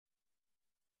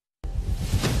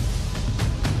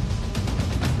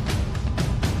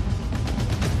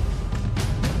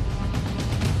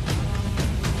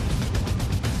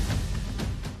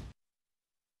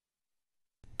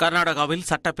கர்நாடகாவில்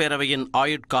சட்டப்பேரவையின்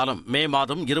ஆயுட்காலம் மே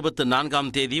மாதம் 24ஆம்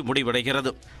தேதி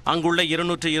முடிவடைகிறது. அங்குள்ள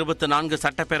 224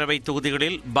 சட்டப்பேரவை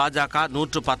தொகுதிகளில் பாஜக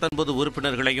 119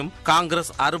 உறுப்பினர்களையும்,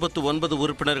 காங்கிரஸ் 69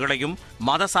 உறுப்பினர்களையும்,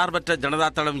 மதசார்பற்ற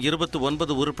ஜனதாதளம்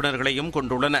 29 உறுப்பினர்களையும்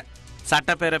கொண்டுள்ளன.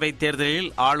 சட்டப்பேரவைத் தேர்தலில்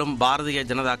ஆளும் பாரதிய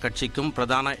ஜனதா கட்சிக்கும்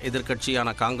பிரதான எதிர்க்கட்சியான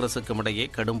காங்கிரசுக்கும் இடையே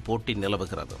கடும் போட்டி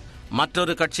நிலவுகிறது.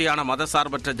 மற்றொரு கட்சியான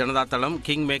மதசார்பற்ற ஜனதாதளம்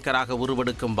கிங் மேக்கராக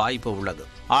உருவெடுக்கும் வாய்ப்பு உள்ளது.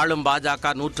 ஆளும்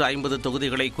பாஜக 150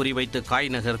 தொகுதிகளை குறிவைத்து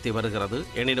காய் நகர்த்தி வருகிறது.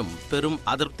 எனினும் பெரும்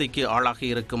அதிருப்திக்கு ஆளாகி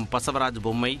இருக்கும் பசவராஜ்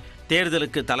பொம்மை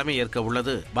தேர்தலுக்கு தலைமையேற்க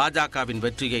உள்ளது பாஜகவின்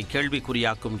வெற்றியை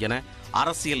கேள்விக்குறியாக்கும் என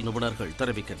அரசியல் நிபுணர்கள்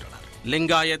தெரிவிக்கின்றனர்.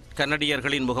 லிங்காயத்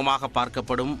கன்னடியர்களின் முகமாக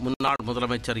பார்க்கப்படும் முன்னாள்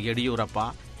முதலமைச்சர் எடியூரப்பா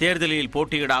தேர்தலில்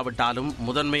போட்டியிடாவிட்டாலும்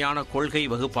முதன்மையான கொள்கை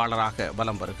வகுப்பாளராக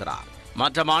வலம் வருகிறார்.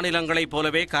 மற்ற மாநிலங்களைப்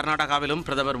போலவே கர்நாடகாவிலும்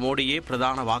பிரதமர் மோடியே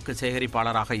பிரதான வாக்கு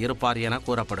சேகரிப்பாளராக இருப்பார் என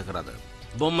கூறப்படுகிறது.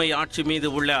 பொம்மை ஆட்சி மீது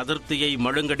உள்ள அதிருப்தியை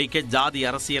மழுங்கடிக்க ஜாதி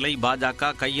அரசியலை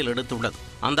பாஜக கையில் எடுத்துள்ளது.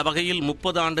 அந்த வகையில்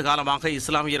 30 ஆண்டு காலமாக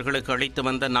இஸ்லாமியர்களுக்கு அளித்து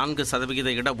வந்த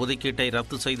 4% இடஒதுக்கீட்டை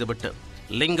ரத்து செய்துவிட்டு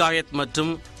லிங்காயத்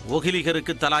மற்றும்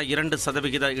ஒகிலிகருக்கு தலா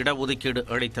 2% இடஒதுக்கீடு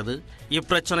அளித்தது.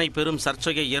 இப்பிரச்சினை பெரும்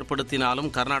சர்ச்சையை ஏற்படுத்தினாலும்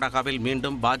கர்நாடகாவில்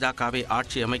மீண்டும் பாஜகவை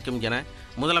ஆட்சி அமைக்கும் என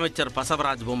முதலமைச்சர்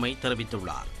பசவராஜ் பொம்மை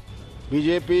தெரிவித்துள்ளார்.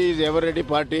 BJP is ever ready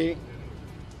party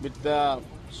with a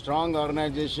strong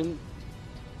organization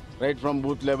right from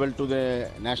booth level to the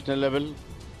national level,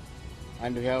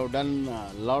 and we have done a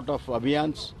lot of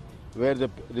abhiyans where the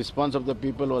response of the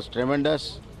people was tremendous,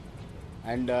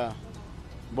 and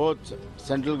both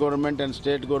central government and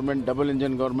state government, double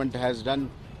engine government has done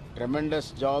tremendous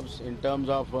jobs in terms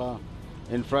of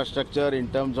infrastructure, in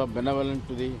terms of benevolence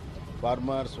to the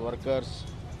farmers, workers,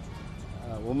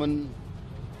 women,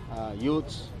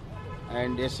 youths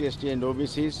and SC, ST and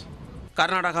OBCs.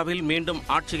 கர்நாடகாவில் மீண்டும்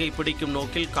ஆட்சியை பிடிக்கும்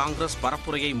நோக்கில் காங்கிரஸ்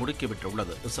பரப்புரையை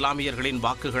முடுக்கிவிட்டுள்ளது. இஸ்லாமியர்களின்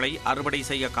வாக்குகளை அறுவடை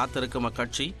செய்ய காத்திருக்கும்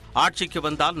அக்கட்சி ஆட்சிக்கு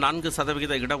வந்தால்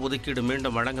 4% இடஒதுக்கீடு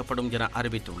மீண்டும் வழங்கப்படும் என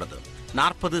அறிவித்துள்ளது.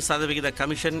 40%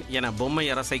 கமிஷன் என பொம்மை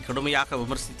அரசை கடுமையாக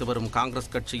விமர்சித்து வரும்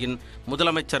காங்கிரஸ் கட்சியின்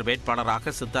முதலமைச்சர்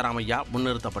வேட்பாளராக சித்தராமையா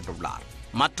முன்னிறுத்தப்பட்டுள்ளார்.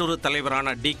 மற்றொரு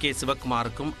தலைவரான DK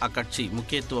சிவக்குமாருக்கும் அக்கட்சி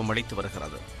முக்கியத்துவம் அளித்து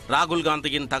வருகிறது. ராகுல்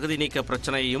காந்தியின் தகுதி நீக்க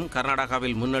பிரச்சனையையும்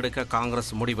கர்நாடகாவில் முன்னெடுக்க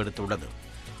காங்கிரஸ் முடிவெடுத்துள்ளது.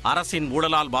 அரசின்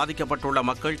ஊழலால் பாதிக்கப்பட்டுள்ள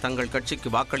மக்கள் தங்கள் கட்சிக்கு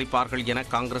வாக்களிப்பார்கள் என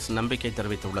காங்கிரஸ் நம்பிக்கை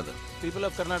தெரிவித்துள்ளது. People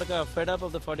of Karnataka are fed up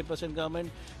of the 40% government.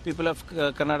 People of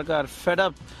Karnataka are fed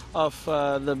up of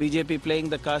the BJP playing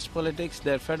the caste politics.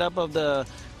 They're fed up of the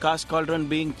caste cauldron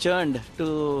being churned to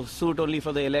suit only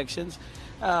for the elections.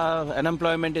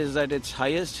 Unemployment is at its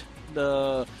highest.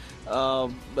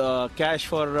 The cash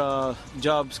for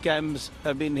job scams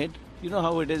have been hit. You know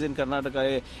how it is in Karnataka.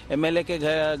 MLA के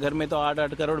घर में तो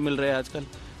 8 crore मिल रहे हैं आजकल.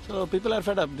 So people are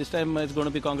fed up. This time it's going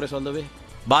to be Congress all the way.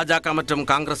 பாஜக மற்றும்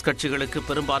காங்கிரஸ் கட்சிகளுக்கு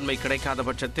பெரும்பான்மை கிடைக்காத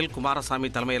பட்சத்தில் குமாரசாமி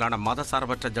தலைமையிலான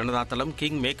மதசார்பற்ற ஜனதாதளம்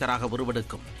கிங் மேக்கராக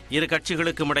உருவெடுக்கும். இரு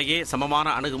கட்சிகளுக்கும் இடையே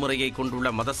சமமான அணுகுமுறையை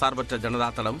கொண்டுள்ள மதசார்பற்ற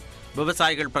ஜனதாதளம்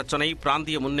விவசாயிகள் பிரச்சினை,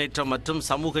 பிராந்திய முன்னேற்றம் மற்றும்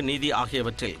சமூக நீதி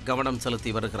ஆகியவற்றில் கவனம்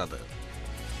செலுத்தி வருகிறது.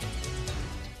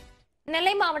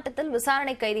 நெல்லை மாவட்டத்தில்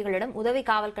விசாரணை கைதிகளிடம் உதவி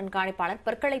காவல் கண்காணிப்பாளர்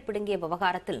பற்களை பிடுங்கிய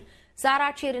விவகாரத்தில்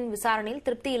சாராட்சியரின் விசாரணையில்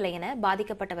திருப்தியில்லை என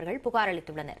பாதிக்கப்பட்டவர்கள் புகார்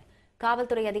அளித்துள்ளனர்.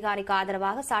 காவல்துறை அதிகாரிக்கு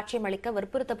ஆதரவாக சாட்சியம் அளிக்க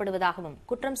வற்புறுத்தப்படுவதாகவும்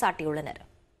குற்றம் சாட்டியுள்ளனர்.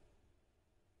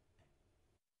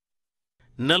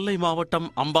 நெல்லை மாவட்டம்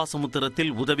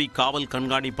அம்பாசமுத்திரத்தில் உதவி காவல்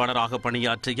கண்காணிப்பாளராக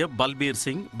பணியாற்றிய பல்பீர்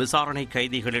சிங் விசாரணை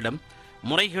கைதிகளிடம்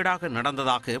முறைகேடாக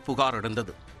நடந்ததாக புகார்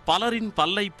எழுந்தது. பலரின்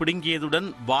பல்லை பிடுங்கியதுடன்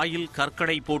வாயில்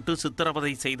கற்களை போட்டு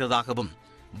சித்திரவதை செய்ததாகவும்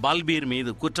பல்பீர்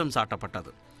மீது குற்றம்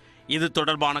சாட்டப்பட்டது. இது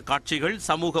தொடர்பான காட்சிகள்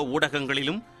சமூக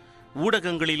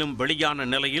ஊடகங்களிலும் வெளியான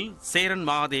நிலையில் சேரன்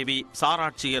மகாதேவி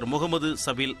சாராட்சியர் முகமது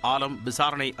சபில் ஆலம்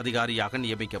விசாரணை அதிகாரியாக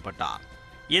நியமிக்கப்பட்டார்.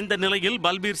 இந்த நிலையில்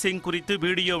பல்பீர் சிங் குறித்து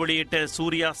வீடியோ வெளியிட்ட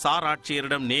சூர்யா சார்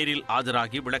ஆட்சியரிடம் நேரில்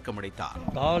ஆஜராகி விளக்கமளித்தார்.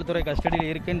 காவல்துறை கஸ்டடியில்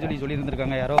இருக்குன்னு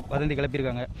சொல்லியிருந்திருக்காங்க, யாரோ வதந்தி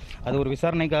கிளப்பியிருக்காங்க. அது ஒரு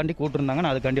விசாரணைக்காண்டி கூட்டிருந்தாங்க,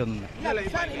 நான் அதுக்காண்டி வந்தேன்.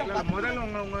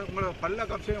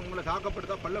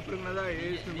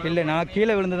 இல்லை, நான்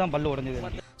கீழே விழுந்துதான் பல்லு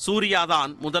உடைஞ்சது. சூர்யா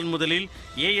தான் முதலில்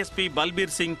ASP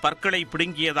பல்பீர் சிங் பற்களை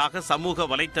பிடுங்கியதாக சமூக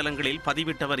வலைத்தளங்களில்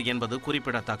பதிவிட்டவர் என்பது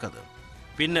குறிப்பிடத்தக்கது.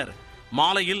 பின்னர்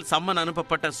மாலையில் சம்மன்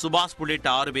அனுப்பப்பட்ட சுபாஷ் உள்ளிட்ட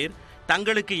 6 பேர்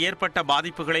தங்களுக்கு ஏற்பட்ட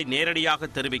பாதிப்புகளை நேரடியாக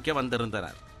தெரிவிக்க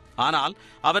வந்திருந்தனர். ஆனால்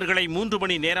அவர்களை 3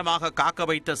 மணி நேரமாக காக்க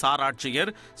வைத்த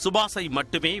சாராட்சியர் சுபாஷை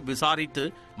மட்டுமே விசாரித்து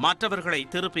மற்றவர்களை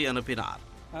திருப்பி அனுப்பினார்.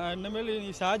 இனிமேல் நீ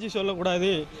சாட்சி சொல்லக்கூடாது,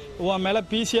 உன் மேலே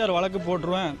PCR வழக்கு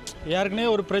போட்டுருவேன், ஏற்கனவே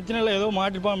ஒரு பிரச்சனையில் ஏதோ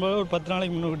மாட்டிருப்பான் போல ஒரு 10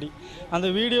 நாளைக்கு முன்னாடி அந்த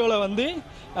வீடியோவில்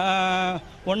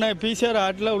உன்னை PCR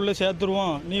ஆட்டில் உள்ளே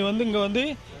சேர்த்துருவோம், நீ இங்கே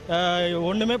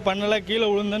ஒன்றுமே பண்ணலை, கீழே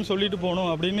விழுந்தேன்னு சொல்லிட்டு போகணும்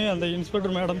அப்படின்னு அந்த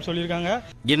இன்ஸ்பெக்டர் மேடம் சொல்லியிருக்காங்க.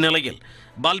 இந்நிலையில்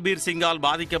பல்பீர் சிங்கால்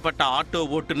பாதிக்கப்பட்ட ஆட்டோ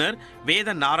ஓட்டுநர்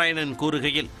வேத நாராயணன்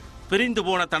கூறுகையில், பிரிந்து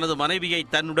போன தனது மனைவியை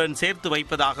தன்னுடன் சேர்த்து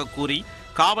வைப்பதாக கூறி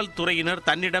காவல்துறையினர்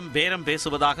தன்னிடம் பேரம்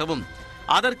பேசுவதாகவும்,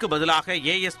 அதற்கு பதிலாக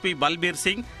ஏஎஸ்பி பல்பீர்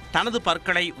சிங் தனது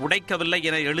பற்களை உடைக்கவில்லை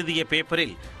என எழுதிய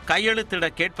பேப்பரில் கையெழுத்திட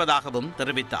கேட்பதாகவும்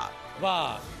தெரிவித்தார்.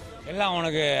 எல்லாம்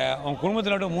உனக்கு உன்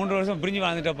குடும்பத்தில் 3 வருஷம் பிரிஞ்சு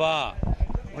வாழ்ந்துட்டப்பா,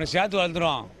 உன்னை சேர்த்து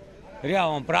வளர்த்துறோம் சரியா.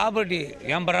 அவன் ப்ராப்பர்ட்டி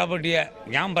என்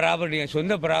ப்ராப்பர்ட்டி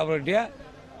சொந்த ப்ராப்பர்ட்டியை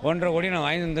 1.5 கோடி நான்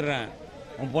வாங்கி தந்துடுறேன்.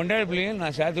 உன் பொண்டாடி பிள்ளையும்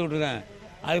நான் சேர்த்து விட்டுருந்தேன்.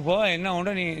 அது போக என்ன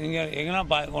உண்டு நீங்கள்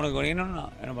எங்கெல்லாம் உனக்கு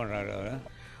என்ன பண்ணுறாரு அவர்.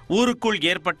 ஊருக்குள்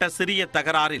ஏற்பட்ட சிறிய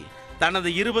தகராறில் தனது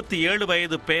 27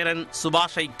 வயது பேரன்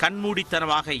சுபாஷை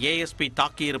கண்மூடித்தனமாக ஏஎஸ்பி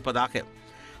தாக்கியிருப்பதாக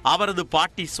அவரது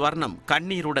பாட்டி ஸ்வர்ணம்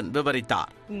கண்ணீருடன்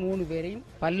விவரித்தார். 3 பேரையும்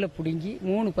பல்ல பிடுங்கி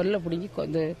 3 பல்ல பிடுங்கி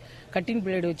இந்த கட்டின்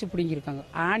பிளேடு வச்சு பிடுங்கியிருக்காங்க.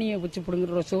 ஆணியை வச்சு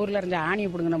பிடுங்குற சோறில் இருந்த ஆணியை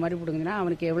பிடுங்கின மாதிரி பிடுங்குனா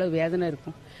அவனுக்கு எவ்வளோ வேதனை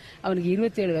இருக்கும். அவனுக்கு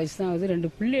 27 வயசு தான் ஆகுது, 2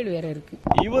 பிள்ளைகள் வேற இருக்கு.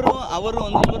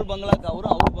 அவரும் இவர் பங்களாக்கு அவர்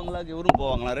பங்களாக்கு இவரும்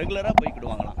போவாங்களாம், ரெகுலராக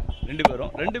போய்க்கிடுவாங்களாம்.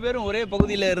 2 பேரும் ஒரே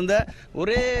பகுதியில் இருந்த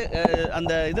ஒரே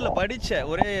அந்த இதில் படித்த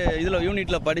ஒரே இதில்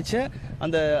யூனிட்டில் படித்த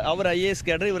அந்த அவர் ஐஏஎஸ்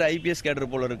கேடர், இவர் ஐபிஎஸ்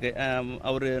கேடர் போல இருக்கு.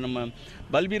 அவர் நம்ம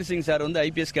பல்பீர் சிங் சார் வந்து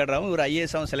ஐபிஎஸ் கேடராகவும் இவர்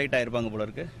ஐஏஎஸாகவும் செலக்ட் ஆகிருப்பாங்க போல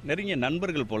இருக்கு. நெருங்கிய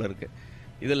நண்பர்கள் போல இருக்கு.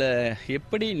 இதில்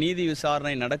எப்படி நீதி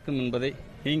விசாரணை நடக்கும் என்பதை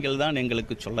நீங்கள் தான்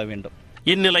எங்களுக்கு சொல்ல வேண்டும்.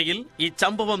 இந்நிலையில்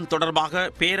இச்சம்பவம் தொடர்பாக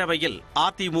பேரவையில்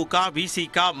அதிமுக,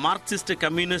 விசிக, மார்க்சிஸ்ட்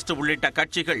கம்யூனிஸ்ட் உள்ளிட்ட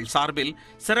கட்சிகள் சார்பில்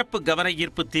சிறப்பு கவன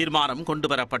ஈர்ப்பு தீர்மானம்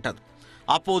கொண்டுவரப்பட்டது.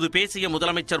 அப்போது பேசிய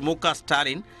முதலமைச்சர் மு.க.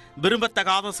 ஸ்டாலின்,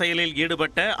 விரும்பத்தகாத செயலில்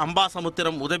ஈடுபட்ட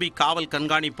அம்பாசமுத்திரம் உதவி காவல்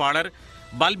கண்காணிப்பாளர்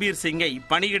பல்பீர் சிங்கை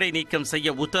பணியிடை நீக்கம்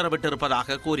செய்ய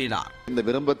உத்தரவிட்டிருப்பதாக கூறினார். இந்த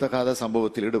விரும்பத்தகாத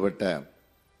சம்பவத்தில் ஈடுபட்ட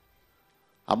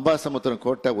அம்பாசமுத்திரம்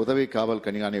கோட்ட உதவி காவல்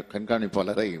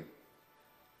கண்காணிப்பாளரை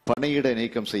பணியிடை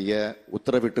நீக்கம் செய்ய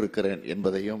உத்தரவிட்டிருக்கிறேன்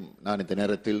என்பதையும் நான் இந்த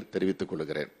நேரத்தில் தெரிவித்துக்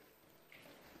கொள்கிறேன்.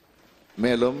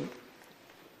 மேலும்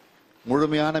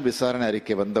முழுமையான விசாரணை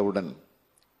அறிக்கை வந்தவுடன்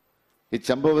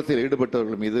இச்சம்பவத்தில்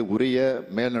ஈடுபட்டவர்கள் மீது உரிய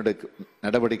மேல்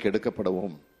நடவடிக்கை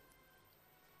எடுக்கப்படவும்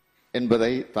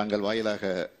என்பதை தாங்கள் வாயிலாக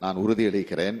நான்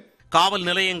உறுதியளிக்கிறேன். காவல்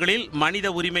நிலையங்களில் மனித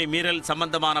உரிமை மீறல்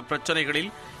சம்பந்தமான பிரச்சனைகளில்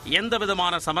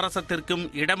எந்தவிதமான சமரசத்திற்கும்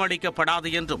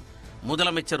இடமளிக்கப்படாது என்றும்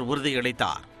முதலமைச்சர்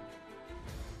உறுதியளித்தார்.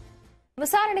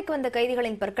 விசாரணைக்கு வந்த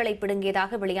கைதிகளின் பற்களை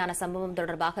பிடுங்கியதாக வெளியான சம்பவம்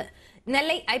தொடர்பாக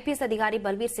நெல்லை ஐபிஎஸ் அதிகாரி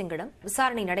பல்பீர் சிங்கிடம்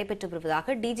விசாரணை நடைபெற்று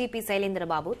வருவதாக டிஜிபி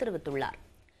சைலேந்திரபாபு தெரிவித்துள்ளார்.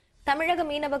 தமிழக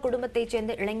மீனவ குடும்பத்தைச்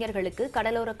சேர்ந்த இளைஞர்களுக்கு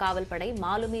கடலோர காவல்படை,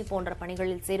 மாலுமி போன்ற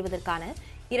பணிகளில் சேர்வதற்கான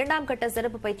 2ஆம் கட்ட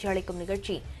சிறப்பு பயிற்சி அளிக்கும்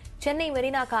நிகழ்ச்சி சென்னை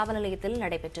மெரினா காவல் நிலையத்தில்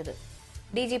நடைபெற்றது.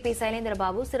 டிஜிபி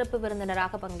சைலேந்திரபாபு சிறப்பு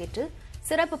விருந்தினராக பங்கேற்று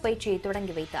சிறப்பு பயிற்சியை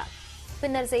தொடங்கி வைத்தார்.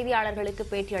 பின்னர் செய்தியாளர்களுக்கு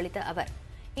பேட்டியளித்த அவர்,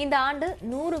 இந்த ஆண்டு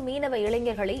 100 மீனவ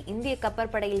இளைஞர்களை இந்திய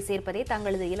கப்பற்படையில் சேர்ப்பதே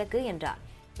தங்களது இலக்கு என்றார்.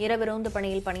 இரவு ரோந்து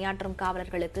பணியில் பணியாற்றும்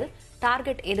காவலர்களுக்கு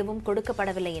டார்கெட் எதுவும்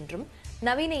கொடுக்கப்படவில்லை என்றும்,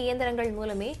 நவீன இயந்திரங்கள்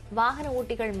மூலமே வாகன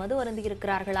ஓட்டிகள் மது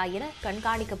அருந்தியிருக்கிறார்களா என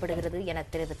கண்காணிக்கப்படுகிறது என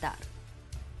தெரிவித்தார்.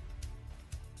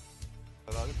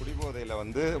 அதாவது குடிபோதையில்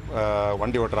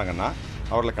வண்டி ஓட்டுறாங்கன்னா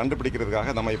அவர்களை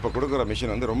கண்டுபிடிக்கிறதுக்காக நம்ம இப்போ கொடுக்குற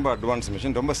மிஷின் ரொம்ப அட்வான்ஸ்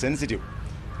மிஷின், ரொம்ப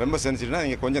சென்சிட்டிவ்னா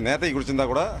நீங்கள் கொஞ்சம் நேரத்தை குடிச்சிருந்தா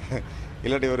கூட,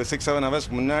 இல்லாட்டி ஒரு 6-7 ஹவர்ஸ்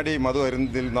முன்னாடி மது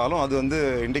இருந்திருந்தாலும் அது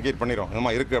இண்டிகேட் பண்ணிடும்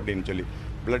நம்ம இருக்குது அப்படின்னு சொல்லி.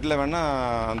 பிளட்டில்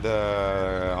வேணால் அந்த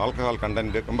ஆல்கஹால்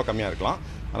கண்டென்ட் ரொம்ப கம்மியாக இருக்கலாம்.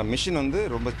 ஆனால் மிஷின்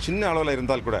ரொம்ப சின்ன அளவில்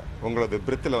இருந்தால் கூட உங்களது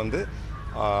பிரெத்தில்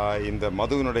இந்த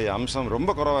மதுவினுடைய அம்சம்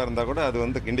ரொம்ப குறைவாக இருந்தால் கூட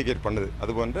அது இண்டிகேட் பண்ணுது.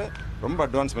 அது போன்ற ரொம்ப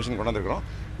அட்வான்ஸ் மிஷின் கொண்டு வந்திருக்கிறோம்.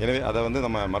 எனவே அதை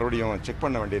நம்ம மறுபடியும் செக்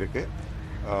பண்ண வேண்டியிருக்கு.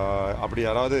 அப்படி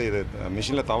யாராவது இது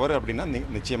மிஷினில் தவறு அப்படின்னா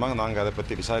நிச்சயமாக நாங்கள் அதை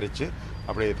பற்றி விசாரித்து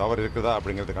அப்படி தவறு இருக்குதா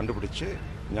அப்படிங்கிறத கண்டுபிடிச்சி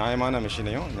நியாயமான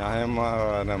மிஷினையும்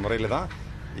நியாயமான முறையில் தான்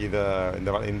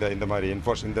இந்த மாதிரி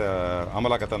இந்த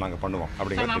அமலாக்கத்தை நாங்கள் பண்ணுவோம்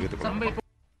அப்படிங்கிறத தெரிவித்துக்கொள்வோம்.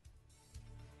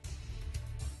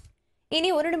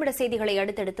 இனி 1 நிமிட செய்திகளை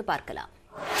அடுத்தடுத்து பார்க்கலாம்.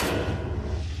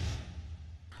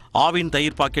 ஆவின்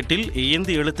தயிர் பாக்கெட்டில்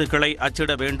இந்தி எழுத்துக்களை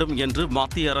அச்சிட வேண்டும் என்று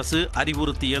மத்திய அரசு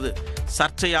அறிவுறுத்தியது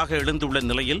சர்ச்சையாக எழுந்துள்ள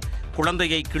நிலையில்,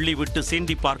 குழந்தையை கிள்ளிவிட்டு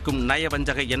சீண்டி பார்க்கும்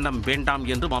நயவஞ்சக எண்ணம் வேண்டாம்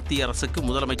என்று மத்திய அரசுக்கு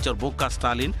முதலமைச்சர் மு.க.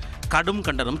 ஸ்டாலின் கடும்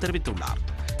கண்டனம் தெரிவித்துள்ளார்.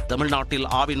 தமிழ்நாட்டில்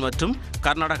ஆவின் மற்றும்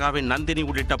கர்நாடகாவின் நந்தினி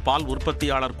உள்ளிட்ட பால்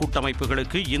உற்பத்தியாளர்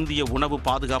கூட்டமைப்புகளுக்கு இந்திய உணவு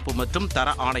பாதுகாப்பு மற்றும் தர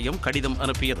ஆணையம் கடிதம்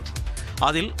அனுப்பியது.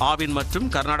 அதில் ஆவின் மற்றும்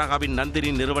கர்நாடகாவின்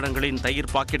நந்தினி நிறுவனங்களின்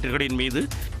தயிர் பாக்கெட்டுகளின் மீது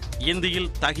இந்தியில்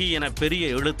தகி என பெரிய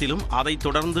எழுத்திலும், அதைத்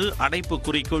தொடர்ந்து அடைப்பு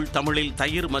குறிக்குள் தமிழில்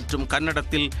தயிர் மற்றும்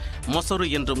கன்னடத்தில் மொசரு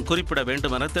என்றும் குறிப்பிட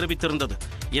வேண்டும் என தெரிவித்திருந்தது.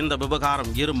 இந்த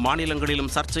விவகாரம் இரு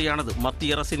மாநிலங்களிலும் சர்ச்சையானது.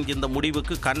 மத்திய அரசின் இந்த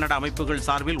முடிவுக்கு கன்னட அமைப்புகள்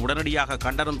சார்பில் உடனடியாக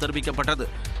கண்டனம் தெரிவிக்கப்பட்டது.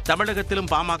 தமிழகத்திலும்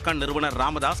பாமக நிறுவனர்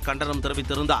ராமதாஸ் கண்டனம்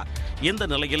தெரிவித்திருந்தார். இந்த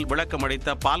நிலையில்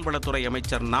விளக்கமளித்த பால்வளத்துறை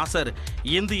அமைச்சர் நாசர்,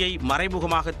 இந்தியை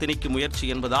மறைமுகமாக திணிக்கும் முயற்சி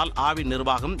என்பதால் ஆவின்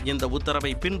நிர்வாகம் இந்த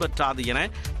உத்தரவை பின்பற்றாது என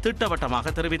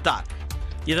திட்டவட்டமாக தெரிவித்தார்.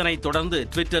 இதனைத் தொடர்ந்து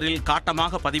ட்விட்டரில்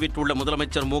காட்டமாக பதிவிட்டுள்ள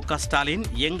முதலமைச்சர் மு.க.ஸ்டாலின்,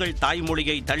 எங்கள்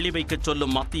தாய்மொழியை தள்ளி வைக்கச்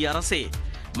சொல்லும் மத்திய அரசே,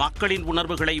 மக்களின்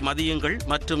உணர்வுகளை மதியுங்கள்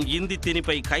மற்றும் இந்தி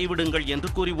திணிப்பை கைவிடுங்கள் என்று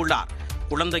கூறியுள்ளார்.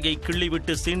 குழந்தையை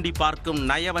கிள்ளிவிட்டு சீண்டி பார்க்கும்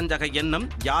நயவஞ்சக எண்ணம்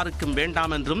யாருக்கும்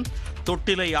வேண்டாம் என்றும்,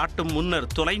 தொட்டிலை ஆட்டும் முன்னர்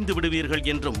தொலைந்து விடுவீர்கள்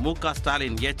என்றும்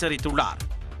மு.க.ஸ்டாலின் எச்சரித்துள்ளார்.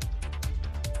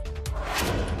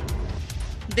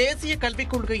 தேசிய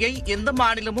கல்விக் கொள்கையை எந்த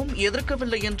மாநிலமும்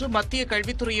எதிர்க்கவில்லை என்று மத்திய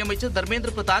கல்வித்துறை அமைச்சர்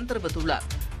தர்மேந்திர பிரதான் தெரிவித்துள்ளார்.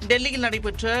 டெல்லியில்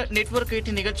நடைபெற்ற நெட்வொர்க்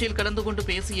 8 நிகழ்ச்சியில் கலந்து கொண்டு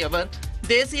பேசிய அவர்,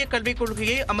 தேசிய கல்விக்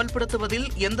கொள்கையை அமல்படுத்துவதில்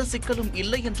எந்த சிக்கலும்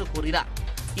இல்லை என்று கூறினார்.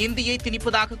 இந்தியை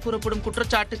திணிப்பதாக கூறப்படும்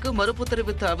குற்றச்சாட்டுக்கு மறுப்பு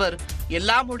தெரிவித்த அவர்,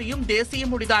 எல்லா மொழியும் தேசிய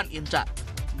மொழிதான் என்றார்.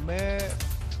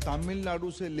 तमिलनाडु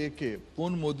से लेके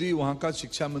पूर्ण मोदी वहाँ का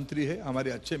शिक्षा मंत्री है, हमारे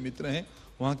अच्छे मित्र हैं,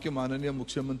 वहाँ के माननीय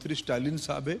मुख्यमंत्री स्टालिन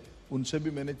साहब है, उनसे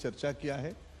भी मैंने चर्चा किया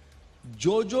है.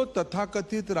 जो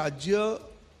तथाकथित राज्य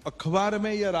अखबार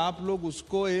में या आप लोग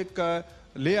उसको एक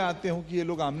ले आते हो कि ये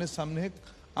लोग आमने सामने है,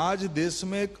 आज देश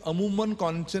में एक अमूमन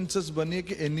कॉन्सेंसस बनी है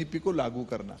कि एनईपी को लागू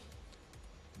करना.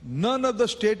 None of the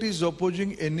state is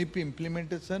opposing NEP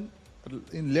implementation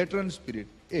in letter and spirit.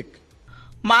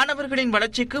 மாணவர்களின்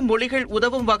வளர்ச்சிக்கு மொழிகள்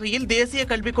உதவும் வகையில் தேசிய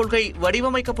கல்விக் கொள்கை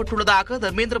வடிவமைக்கப்பட்டுள்ளதாக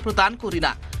தர்மேந்திர பிரதான்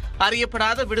கூறினார்.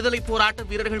 அறியப்படாத விடுதலை போராட்ட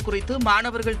வீரர்கள் குறித்து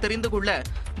மாணவர்கள் தெரிந்து கொள்ள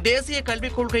தேசிய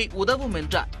கல்விக் கொள்கை உதவும்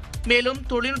என்றார். மேலும்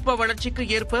தொழில்நுட்ப வளர்ச்சிக்கு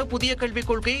ஏற்ப புதிய கல்விக்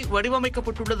கொள்கை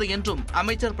வடிவமைக்கப்பட்டுள்ளது என்றும்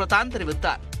அமைச்சர் பிரதான்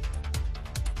தெரிவித்தார்.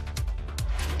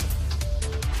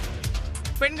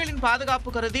 பெண்களின் பாதுகாப்பு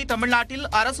கருதி தமிழ்நாட்டில்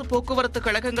அரசு போக்குவரத்து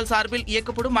கழகங்கள் சார்பில்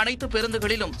இயக்கப்படும் அனைத்து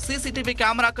பேருந்துகளிலும் சிசிடிவி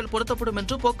கேமராக்கள் பொருத்தப்படும்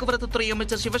என்று போக்குவரத்துத்துறை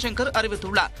அமைச்சர் சிவசங்கர்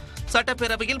அறிவித்துள்ளார்.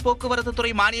 சட்டப்பேரவையில்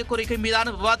போக்குவரத்துத்துறை மானிய கோரிக்கை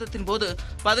மீதான விவாதத்தின் போது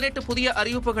 18 புதிய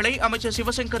அறிவிப்புகளை அமைச்சர்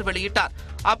சிவசங்கர் வெளியிட்டார்.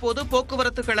 அப்போது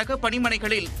போக்குவரத்து கழக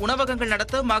பணிமனைகளில் உணவகங்கள்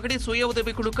நடத்த மகளிர் சுய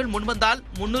உதவிக்குழுக்கள் முன்வந்தால்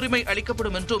முன்னுரிமை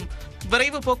அளிக்கப்படும் என்றும்,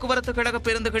 விரைவு போக்குவரத்து கழக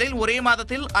பேருந்துகளில் ஒரே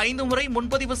மாதத்தில் 5 முறை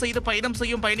முன்பதிவு செய்து பயணம்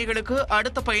செய்யும் பயணிகளுக்கு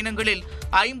அடுத்த பயணங்களில்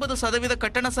 50%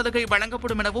 கட்டண சலுகை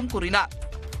வழங்கப்படும் எனவும் கூறினார்.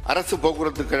 அரசு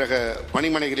போக்குவரத்து கழக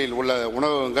பணிமனைகளில் உள்ள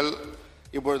உணவகங்கள்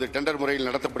இப்பொழுது டெண்டர் முறையில்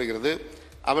நடத்தப்படுகிறது.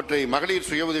 அவற்றை மகளிர்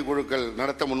சுய உதவி குழுக்கள்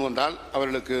நடத்த முன்வந்தால்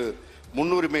அவர்களுக்கு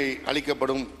முன்னுரிமை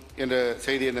அளிக்கப்படும் என்ற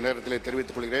செய்தி இந்த நேரத்தில்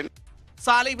தெரிவித்துக் கொள்கிறேன்.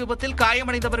 சாலை விபத்தில்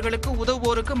காயமடைந்தவர்களுக்கு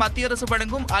உதவுவோருக்கு மத்திய அரசு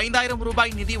வழங்கும் 5000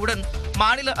 ரூபாய் நிதியுடன்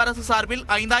மாநில அரசு சார்பில்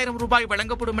 5000 ரூபாய்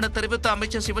வழங்கப்படும் என தெரிவித்த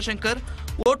அமைச்சர் சிவசங்கர்,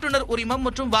 ஓட்டுநர் உரிமம்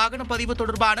மற்றும் வாகன பதிவு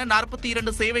தொடர்பான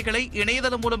 42 சேவைகளை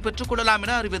இணையதளம் மூலம் பெற்றுக் கொள்ளலாம்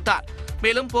என அறிவித்தார்.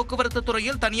 மேலும் போக்குவரத்து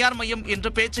துறையில் தனியார் மையம் என்ற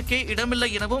பேச்சுக்கே இடமில்லை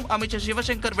எனவும் அமைச்சர்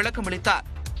சிவசங்கர் விளக்கமளித்தார்.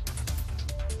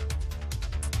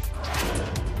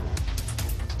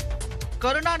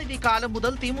 கருணாநிதி காலம்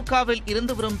முதல் திமுகவில்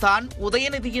இருந்து வரும் தான்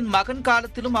உதயநிதியின் மகன்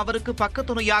காலத்திலும் அவருக்கு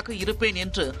பக்கத்துணையாக இருப்பேன்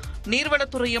என்று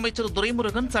நீர்வளத்துறை அமைச்சர்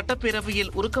துரைமுருகன்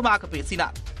சட்டப்பேரவையில் உருக்கமாக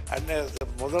பேசினார்.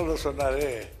 முதல்வர் சொன்னாரு,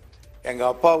 எங்க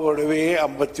அப்பாவோடவே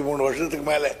 53 வருஷத்துக்கு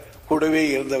மேல கூடவே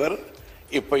இருந்தவர்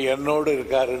இப்ப என்னோடு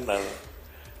இருக்காருன்னு.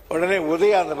 உடனே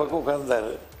உதயா அந்த பக்கம்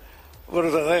உட்கார்ந்தாரு.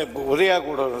 உதயா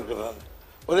கூட இருக்கிறார்,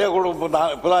 உதயா கூட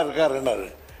இப்பதான் இருக்காருன்னாரு.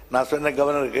 நான் சொன்ன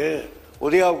கவர்னருக்கு,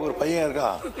 உதயாவுக்கு ஒரு பையன்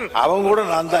இருக்கான், அவங்க கூட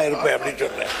நான் தான் இருப்பேன் அப்படின்னு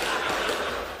சொன்னேன்.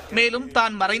 மேலும்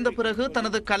தான் மறைந்த பிறகு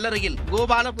தனது கல்லறையில்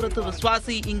கோபாலபுரத்து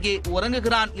விஸ்வாசி இங்கே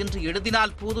உறங்குகிறான் என்று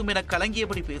எழுதினால் போதும் என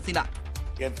கலங்கியபடி பேசினார்.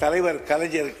 என் தலைவர்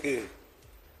கலைஞருக்கு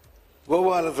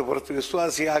கோபாலபுரத்து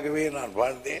விஸ்வாசியாகவே நான்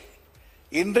வாழ்ந்தேன்,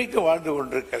 இன்றைக்கு வாழ்ந்து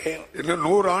கொண்டிருக்கிறேன். இன்னும்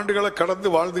 100 ஆண்டுகளை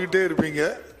கடந்து வாழ்ந்துகிட்டே இருப்பீங்க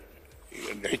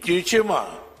நிச்சயமா.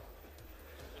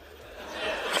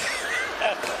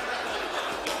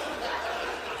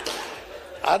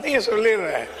 அதையும்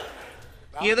சொல்லிடுறேன்.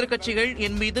 எதிர்க்கட்சிகள்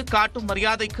என் மீது காட்டும்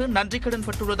மரியாதைக்கு நன்றி கடன்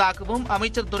பட்டுள்ளதாகவும்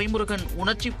அமைச்சர் துரைமுருகன்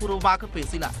உணர்ச்சி பூர்வமாக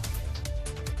பேசினார்.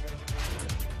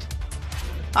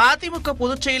 அதிமுக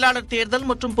பொதுச் செயலாளர் தேர்தல்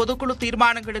மற்றும் பொதுக்குழு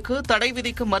தீர்மானங்களுக்கு தடை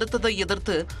விதிக்க மறுத்ததை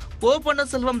எதிர்த்து ஓ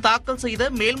பன்னீர்செல்வம் தாக்கல் செய்த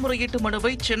மேல்முறையீட்டு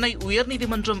மனுவை சென்னை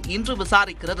உயர்நீதிமன்றம் இன்று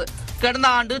விசாரிக்கிறது. கடந்த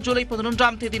ஆண்டு ஜூலை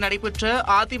 11ஆம் தேதி நடைபெற்ற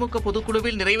அதிமுக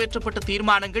பொதுக்குழுவில் நிறைவேற்றப்பட்ட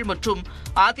தீர்மானங்கள் மற்றும்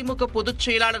அதிமுக பொதுச்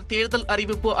செயலாளர் தேர்தல்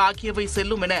அறிவிப்பு ஆகியவை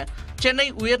செல்லும் என சென்னை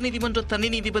உயர்நீதிமன்ற தனி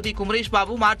நீதிபதி குமரேஷ்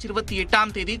பாபு மார்ச்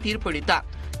 28ஆம் தேதி தீர்ப்பளித்தார்.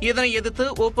 இதனை எதிர்த்து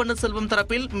ஓ பன்னீர்செல்வம்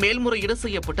தரப்பில் மேல்முறையீடு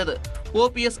செய்யப்பட்டது.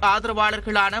 ஓபிஎஸ்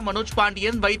ஆதரவாளர்களான மனோஜ்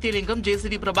பாண்டியன், வைத்தியலிங்கம்,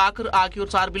 ஜேசிடி பிரபாகர்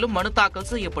ஆகியோர் சார்பிலும் மனு தாக்கல்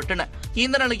செய்யப்பட்டன.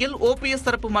 இந்த நிலையில் ஓபிஎஸ்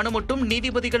தரப்பு மனு மட்டும்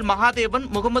நீதிபதிகள் மகாதேவன்,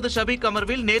 முகமது ஷபீக்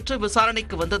அமர்வில் நேற்று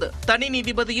விசாரணைக்கு வந்தது. தனி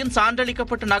நீதிபதியின்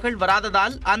சான்றளிக்கப்பட்ட நகல்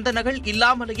வராததால் அந்த நகல்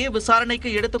இல்லாமலேயே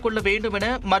விசாரணைக்கு எடுத்துக் கொள்ள வேண்டும் என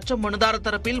மற்ற மனுதாரர்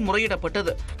தரப்பில்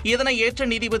முறையிடப்பட்டது. இதனை ஏற்ற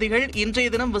நீதிபதிகள் இன்றைய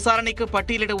தினம் விசாரணைக்கு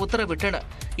பட்டியலிட உத்தரவிட்டனர்.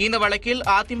 இந்த வழக்கில்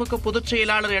அதிமுக பொதுச்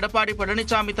செயலாளர் எடப்பாடி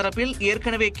பழனிசாமி தரப்பில்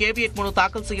ஏற்கனவே கேவியட் மனு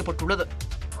தாக்கல் செய்யப்பட்டுள்ளது.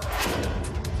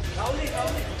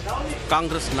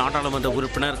 காங்கிரஸ் நாடாளுமன்ற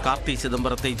உறுப்பினர் கார்த்தி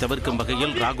சிதம்பரத்தை தவிர்க்கும்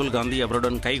வகையில் ராகுல் காந்தி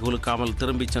அவருடன் கைகுலுக்காமல்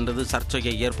திரும்பிச் சென்றது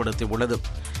சர்ச்சையை ஏற்படுத்தியுள்ளது.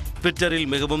 ட்விட்டரில்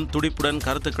மிகவும் துடிப்புடன்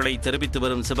கருத்துக்களை தெரிவித்து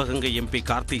வரும் சிவகங்கை எம்பி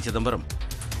கார்த்தி சிதம்பரம்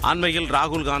அண்மையில்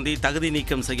ராகுல் காந்தி தகுதி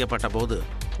நீக்கம் செய்யப்பட்ட போது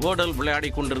ஓடல்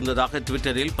விளையாடிக் கொண்டிருந்ததாக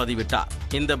ட்விட்டரில் பதிவிட்டார்.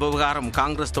 இந்த விவகாரம்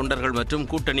காங்கிரஸ் தொண்டர்கள் மற்றும்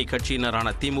கூட்டணி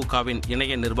கட்சியினரான திமுகவின்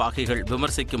இணைய நிர்வாகிகள்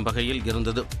விமர்சிக்கும் வகையில்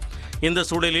இருந்தது. இந்த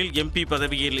சூழலில் எம்பி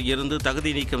பதவியில் இருந்து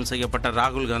தகுதி நீக்கம் செய்யப்பட்ட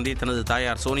ராகுல் காந்தி தனது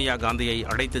தாயார் சோனியா காந்தியை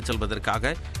அழைத்துச்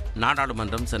செல்வதற்காக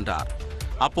நாடாளுமன்றம் சென்றார்.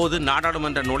 அப்போது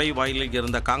நாடாளுமன்ற நுழைவாயிலில்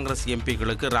இருந்த காங்கிரஸ்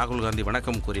எம்பிக்களுக்கு ராகுல் காந்தி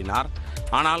வணக்கம் கூறினார்.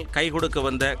 ஆனால் கை கொடுக்க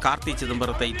வந்த கார்த்தி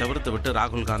சிதம்பரத்தை தவிர்த்துவிட்டு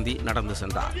ராகுல் காந்தி நடந்து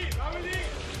சென்றார்.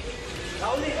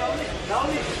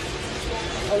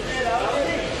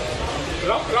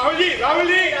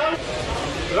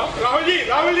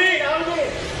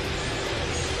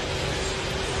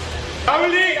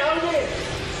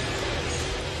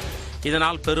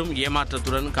 இதனால் பெரும்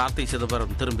ஏமாற்றத்துடன் கார்த்தி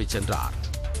சிதம்பரம் திரும்பிச் சென்றார்.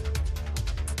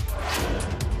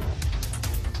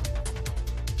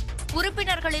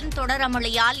 உறுப்பினர்களின் தொடர்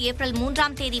அமளியால் ஏப்ரல்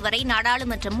 3ஆம் தேதி வரை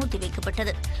நாடாளுமன்றம்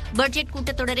ஒத்திவைக்கப்பட்டது. பட்ஜெட்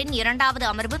கூட்டத்தொடரின் 2வது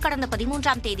அமர்வு கடந்த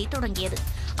 13ஆம் தேதி தொடங்கியது.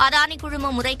 அதானி குழும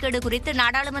முறைகேடு குறித்து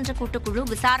நாடாளுமன்ற கூட்டுக்குழு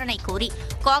விசாரணை கோரி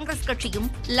காங்கிரஸ் கட்சியும்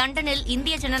லண்டனில்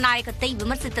இந்திய ஜனநாயகத்தை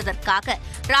விமர்சித்ததற்காக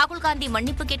ராகுல் காந்தி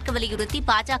மன்னிப்பு கேட்க வலியுறுத்தி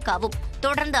பாஜகவும்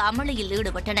தொடர்ந்து அமளியில்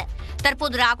ஈடுபட்டன.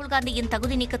 தற்போது ராகுல் காந்தியின்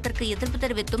தகுதி நீக்கத்திற்கு எதிர்ப்பு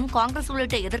தெரிவித்தும் காங்கிரஸ்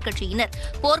உள்ளிட்ட எதிர்க்கட்சியினர்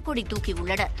போர்க்கொடி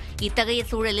தூக்கியுள்ளனர். இத்தகைய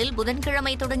சூழலில்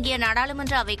புதன்கிழமை தொடங்கிய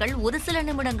நாடாளுமன்ற அவைகள் ஒரு சில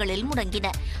நிமிடங்களில் முடங்கின.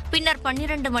 பின்னர்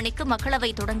 12 மணிக்கு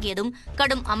மக்களவை தொடங்கியதும்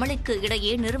கடும் அமளிக்கு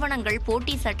இடையே நிறுவனங்கள்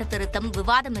போட்டி சட்ட திருத்தம்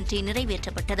விவாதமின்றி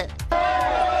நிறைவேற்றப்பட்டது.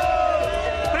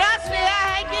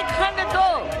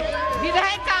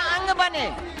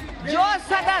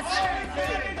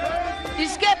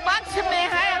 इसके पक्ष में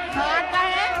है हाँ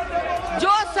कहे,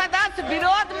 जो सदस्य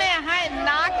विरोध में है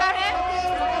ना कहे.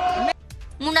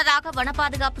 முன்னதாக வன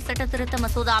பாதுகாப்பு சட்ட திருத்த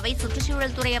மசோதாவை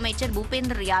சுற்றுச்சூழல் துறை அமைச்சர்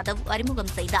பூபேந்தர் யாதவ்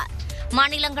அறிமுகம் செய்தார்.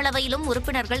 மாநிலங்களவையிலும்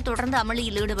உறுப்பினர்கள் தொடர்ந்து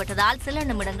அமளியில் ஈடுபட்டதால் சில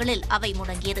நிமிடங்களில் அவை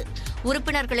முடங்கியது.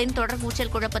 உறுப்பினர்களின் தொடர்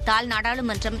கூச்சல் குழப்பத்தால்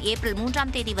நாடாளுமன்றம் ஏப்ரல்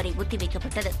 3ஆம் தேதி வரை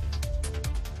ஒத்திவைக்கப்பட்டது.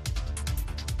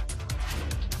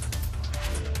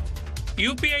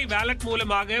 யுபிஐ வாலெட்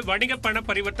மூலமாக வணிக பண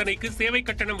பரிவர்த்தனைக்கு சேவை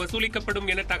கட்டணம் வசூலிக்கப்படும்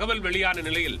என தகவல் வெளியான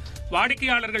நிலையில்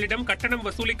வாடிக்கையாளர்களிடம் கட்டணம்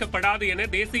வசூலிக்கப்படாது என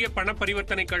தேசிய பண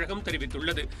பரிவர்த்தனை கழகம்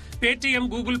தெரிவித்துள்ளது. பேடிஎம்,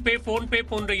 கூகுள் பே, போன்பே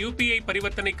போன்ற யுபிஐ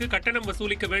பரிவர்த்தனைக்கு கட்டணம்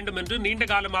வசூலிக்க வேண்டும் என்று நீண்ட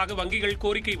காலமாக வங்கிகள்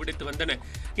கோரிக்கை விடுத்து வந்தன.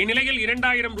 இந்நிலையில்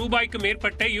 2000 ரூபாய்க்கு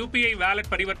மேற்பட்ட யுபிஐ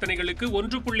வாலெட் பரிவர்த்தனைகளுக்கு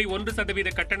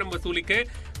 1.1% கட்டணம் வசூலிக்க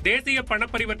தேசிய பண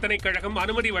பரிவர்த்தனை கழகம்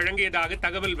அனுமதி வழங்கியதாக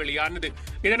தகவல் வெளியானது.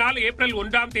 இதனால் ஏப்ரல்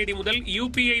 1ஆம் தேதி முதல்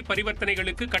யுபிஐ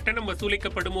பரிவர்த்தனைகளுக்கு கட்டணம்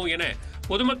வசூலிக்கப்படுமோ என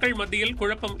பொதுமக்கள் மத்தியில்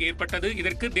குழப்பம் ஏற்பட்டது.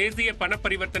 இதற்கு தேசிய பண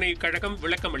பரிவர்த்தனை கழகம்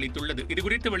விளக்கம் அளித்துள்ளது.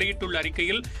 இதுகுறித்து வெளியிட்டுள்ள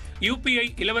அறிக்கையில் யுபிஐ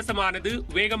இலவசமானது,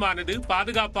 வேகமானது,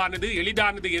 பாதுகாப்பானது,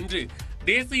 எளிதானது என்று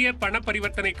தேசிய பண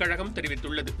பரிவர்த்தனை கழகம்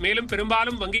தெரிவித்துள்ளது. மேலும்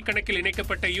பெரும்பாலும் வங்கிக் கணக்கில்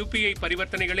இணைக்கப்பட்ட யுபிஐ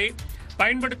பரிவர்த்தனைகளே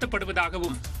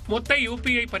பயன்படுத்தப்படுவதாகவும் மொத்த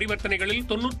யுபிஐ பரிவர்த்தனைகளில்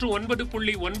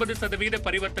 99.9%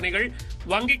 பரிவர்த்தனைகள்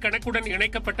வங்கிக் கணக்குடன்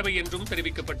இணைக்கப்பட்டவை என்றும்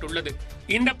தெரிவிக்கப்பட்டுள்ளது.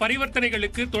 இந்த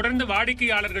பரிவர்த்தனைகளுக்கு தொடர்ந்து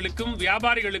வாடிக்கையாளர்களுக்கும்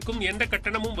வியாபாரிகளுக்கும் எந்த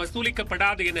கட்டணமும்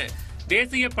வசூலிக்கப்படாது என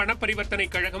தேசிய பண பரிவர்த்தனை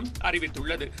கழகம்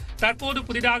அறிவித்துள்ளது. தற்போது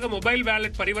புதிதாக மொபைல்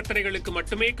வாலெட் பரிவர்த்தனைகளுக்கு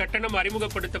மட்டுமே கட்டணம்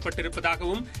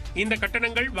அறிமுகப்படுத்தப்பட்டிருப்பதாகவும் இந்த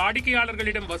கட்டணங்கள்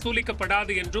வாடிக்கையாளர்களிடம்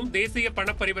வசூலிக்கப்படாது என்றும் தேசிய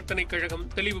பண பரிவர்த்தனை கழகம்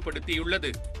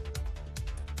தெளிவுபடுத்தியுள்ளது.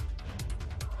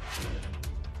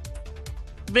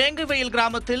 வேங்கவயல்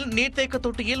கிராமத்தில் நீர்த்தேக்க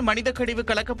தொட்டியில் மனித கழிவு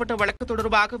கலக்கப்பட்ட வழக்கு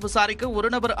தொடர்பாக விசாரிக்க ஒரு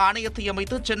நபர் ஆணையத்தை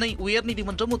அமைத்து சென்னை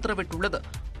உயர்நீதிமன்றம் உத்தரவிட்டுள்ளது.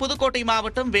 புதுக்கோட்டை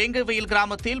மாவட்டம் வேங்கவயல்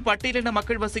கிராமத்தில் பட்டியலின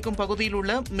மக்கள் வசிக்கும் பகுதியில்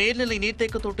உள்ள மேல்நிலை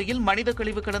நீர்த்தேக்க தொட்டியில் மனித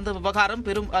கழிவு கலந்த விவகாரம்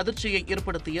பெரும் அதிர்ச்சியை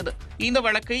ஏற்படுத்தியது. இந்த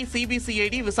வழக்கை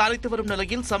சிபிசிஐடி விசாரித்து வரும்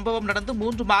நிலையில் சம்பவம் நடந்து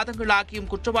 3 மாதங்கள் ஆகியும்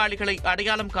குற்றவாளிகளை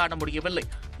அடையாளம் காண முடியவில்லை.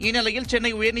 இந்நிலையில்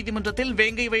சென்னை உயர்நீதிமன்றத்தில்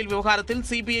வேங்கவயல் விவகாரத்தில்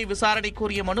சிபிஐ விசாரணை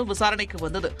கோரிய மனு விசாரணைக்கு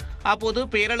வந்தது. அப்போது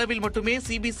பேரளவில் மட்டுமே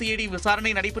சிபிசிஐடி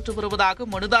விசாரணை நடைபெற்று வருவதாக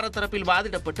மனுதாரர் தரப்பில்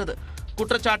வாதிடப்பட்டது.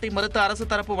 குற்றச்சாட்டை மறுத்த அரசு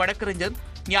தரப்பு வழக்கறிஞர்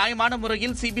நியாயமான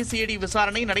முறையில் சிபிசிஐடி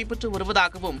விசாரணை நடைபெற்று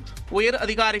வருவதாகவும் உயர்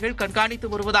அதிகாரிகள் கண்காணித்து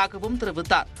வருவதாகவும்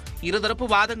தெரிவித்தார். இருதரப்பு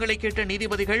வாதங்களை கேட்ட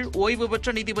நீதிபதிகள் ஓய்வு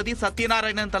பெற்ற நீதிபதி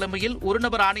சத்யநாராயணன் தலைமையில் ஒரு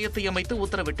நபர் ஆணையத்தை அமைத்து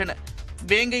உத்தரவிட்டனர்.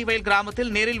 வேங்கைவயல்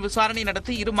கிராமத்தில் நேரில் விசாரணை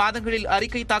நடத்தி 2 மாதங்களில்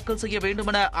அறிக்கை தாக்கல் செய்ய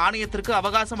வேண்டுமென ஆணையத்திற்கு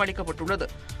அவகாசம் அளிக்கப்பட்டுள்ளது.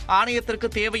 ஆணையத்திற்கு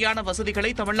தேவையான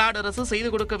வசதிகளை தமிழ்நாடு அரசு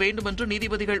செய்து கொடுக்க வேண்டும் என்று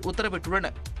நீதிபதிகள்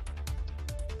உத்தரவிட்டுள்ளனர்.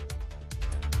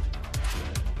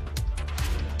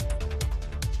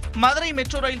 மதுரை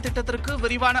மெட்ரோ ரயில் திட்டத்திற்கு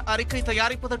விரிவான அறிக்கை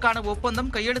தயாரிப்பதற்கான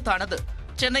ஒப்பந்தம் கையெழுத்தானது.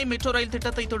 சென்னை மெட்ரோ ரயில்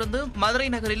திட்டத்தை தொடர்ந்து மதுரை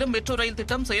நகரிலும் மெட்ரோ ரயில்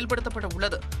திட்டம் செயல்படுத்தப்பட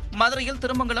உள்ளது. மதுரையில்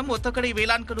திருமங்கலம் ஒத்தக்கடை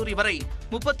வேளாண் கல்லூரி வரை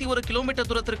 31 கிலோமீட்டர்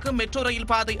தூரத்திற்கு மெட்ரோ ரயில்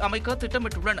பாதை அமைக்க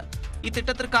திட்டமிட்டுள்ளன.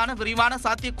 இத்திட்டத்திற்கான விரிவான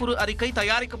சாத்தியக்கூறு அறிக்கை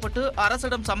தயாரிக்கப்பட்டு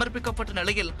அரசிடம் சமர்ப்பிக்கப்பட்ட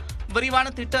நிலையில் விரிவான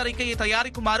திட்ட அறிக்கையை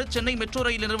தயாரிக்குமாறு சென்னை மெட்ரோ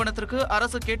ரயில் நிறுவனத்திற்கு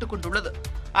அரசு கேட்டுக் கொண்டுள்ளது.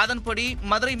 அதன்படி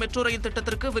மதுரை மெட்ரோ ரயில்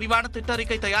திட்டத்திற்கு விரிவான திட்ட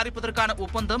அறிக்கை தயாரிப்பதற்கான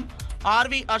ஒப்பந்தம்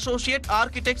RV associate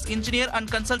architects engineer and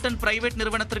consultant private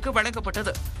நிறுவனத்திற்கு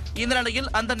வழங்கப்பட்டது. இந்த நிலையில்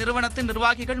அந்த நிறுவனத்தின்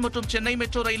நிர்வாகிகள் மற்றும் சென்னை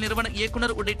மெட்ரோ ரயில் நிறுவன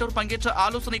இயக்குநர் உள்ளிட்டோர் பங்கேற்ற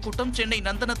ஆலோசனைக் கூட்டம் சென்னை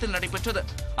நந்தனத்தில் நடைபெற்றது.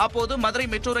 அப்போது மதுரை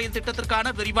மெட்ரோ ரயில்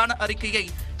திட்டத்திற்கான விரிவான அறிக்கையை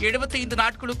 75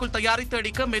 நாட்களுக்குள் தயாரித்து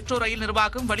அளிக்க மெட்ரோ ரயில்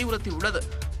நிர்வாகம் வலியுறுத்தியுள்ளது.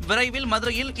 விரைவில்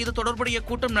மதுரையில் இது தொடர்புடைய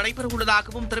கூட்டம்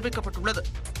நடைபெறவுள்ளதாகவும் தெரிவிக்கப்பட்டுள்ளது.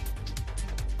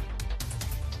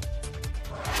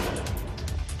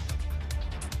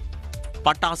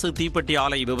 பட்டாசு தீப்பெட்டி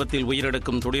ஆலை விபத்தில்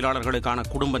உயிரிழக்கும் தொழிலாளர்களுக்கான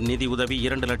குடும்ப நிதி உதவி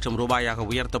 2 லட்சம் ரூபாயாக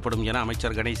உயர்த்தப்படும் என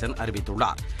அமைச்சர் கணேசன்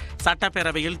அறிவித்துள்ளார்.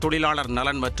 சட்டப்பேரவையில் தொழிலாளர்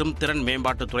நலன் மற்றும் திறன்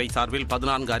மேம்பாட்டுத்துறை சார்பில்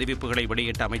 14 அறிவிப்புகளை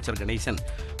வெளியிட்ட அமைச்சர் கணேசன்,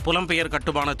 புலம்பெயர்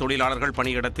கட்டுமான தொழிலாளர்கள்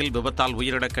பணியிடத்தில் விபத்தால்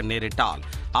உயிரிழக்க நேரிட்டால்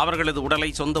அவர்களது உடலை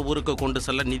சொந்த ஊருக்கு கொண்டு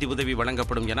செல்ல நிதி உதவி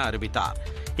வழங்கப்படும் என அறிவித்தார்.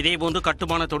 இதேபோன்று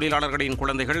கட்டுமான தொழிலாளர்களின்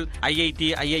குழந்தைகள் IIT,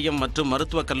 IIM மற்றும்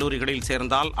மருத்துவக் கல்லூரிகளில்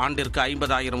சேர்ந்தால் ஆண்டிற்கு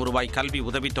 50,000 ரூபாய் கல்வி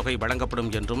உதவித்தொகை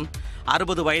வழங்கப்படும் என்றும்,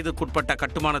 60 வயதுக்குட்பட்ட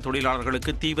கட்டுமான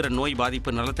தொழிலாளர்களுக்கு தீவிர நோய்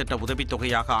பாதிப்பு நலத்திட்ட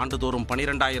உதவித்தொகையாக ஆண்டுதோறும்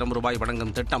 12,000 ரூபாய்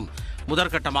வழங்கும் திட்டம்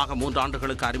முதற்கட்டமாக 3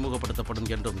 ஆண்டுகளுக்கு அறிமுகப்படுத்தப்படும்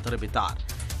என்றும் தெரிவித்தார்.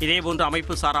 இதேபோன்று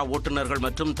அமைப்பு சாரா ஓட்டுநர்கள்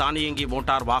மற்றும் தானியங்கி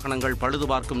மோட்டார் வாகனங்கள் பழுது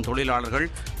பார்க்கும் தொழிலாளர்கள்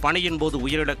பணியின் போது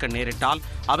உயிரிழக்க நேரிட்டால்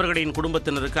அவர்களின்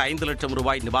குடும்பத்தினருக்கு 5 லட்சம்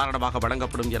ரூபாய் நிவாரணமாக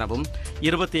வழங்கப்படும் எனவும்,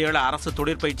 27 அரசு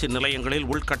தொழிற்பயிற்சி நிலையங்களில்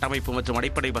உள்கட்டமைப்பு மற்றும்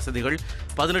அடிப்படை வசதிகள்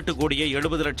 18 கோடியே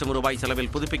 70 லட்சம் ரூபாய்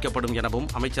செலவில் புதுப்பிக்கப்படும் எனவும்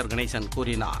அமைச்சர் கணேசன்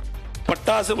கூறினார்.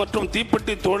 பட்டாசு மற்றும்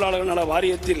தீப்பெட்டி தொழிலாளர்கள் நல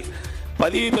வாரியத்தில்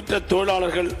பதிவு பெற்ற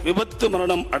தொழிலாளர்கள் விபத்து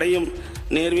மரணம் அடையும்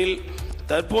நேர்வில்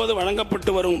தற்போது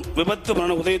வழங்கப்பட்டு வரும் விபத்து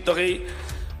மரண உதவித்தொகை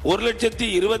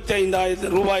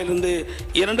 1,25,000 ரூபாயிலிருந்து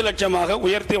 2 லட்சமாக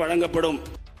உயர்த்தி வழங்கப்படும்.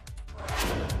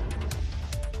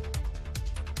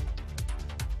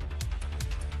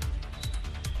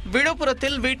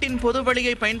 விழுப்புரத்தில் வீட்டின்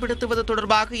பொதுவெளியை பயன்படுத்துவது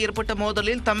தொடர்பாக ஏற்பட்ட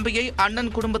மோதலில் தம்பியை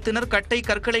அண்ணன் குடும்பத்தினர் கட்டை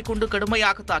கற்களை கொண்டு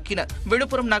கடுமையாக தாக்கினர்.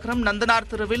 விழுப்புரம் நகரம் நந்தனார்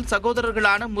தெருவில்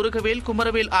சகோதரர்களான முருகவேல்,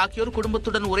 குமரவேல் ஆகியோர்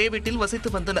குடும்பத்துடன் ஒரே வீட்டில்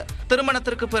வசித்து வந்தனர்.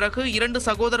 திருமணத்திற்கு பிறகு 2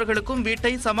 சகோதரர்களுக்கும்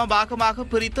வீட்டை சமபாகமாக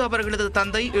பிரித்து அவர்களது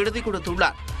தந்தை எழுதி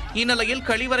கொடுத்துள்ளார். இந்நிலையில்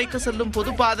கழிவறைக்கு செல்லும்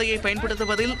பொது பாதையை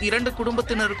பயன்படுத்துவதில் 2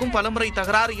 குடும்பத்தினருக்கும் பலமுறை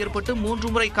தகராறு ஏற்பட்டு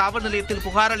 3 முறை காவல் நிலையத்தில்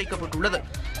புகார் அளிக்கப்பட்டுள்ளது.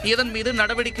 இதன் மீது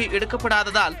நடவடிக்கை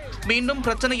எடுக்கப்படாததால் மீண்டும்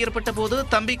பிரச்சனை ஏற்பட்ட போது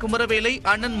தம்பி குமரவேலை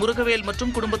அண்ணன் முருகவேல்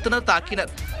மற்றும் குடும்பத்தினர்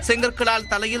தாக்கினர். செங்கற்களால்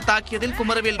தலையில் தாக்கியதில்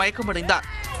குமரவேல் மயக்கமடைந்தார்.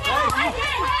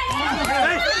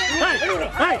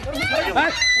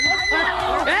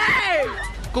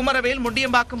 குமரவேல்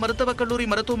முண்டியம்பாக்கம் மருத்துவக் கல்லூரி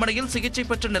மருத்துவமனையில் சிகிச்சை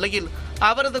பெற்ற நிலையில்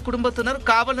அவரது குடும்பத்தினர்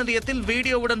காவல் நிலையத்தில்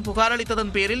வீடியோவுடன் புகார்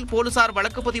அளித்ததன் பேரில் போலீசார்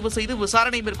வழக்கு பதிவு செய்து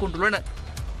விசாரணை மேற்கொண்டுள்ளனர்.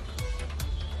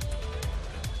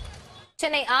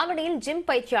 சென்னை ஆவடியில் ஜிம்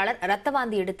பயிற்சியாளர்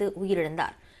ரத்தவாந்தி எடுத்து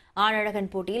உயிரிழந்தார்.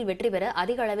 ஆணழகன் போட்டியில் வெற்றி பெற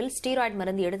அதிக அளவில் ஸ்டீராய்டு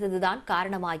மருந்து எடுத்ததுதான்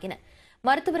காரணமாகின.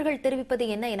 மருத்துவர்கள் தெரிவிப்பது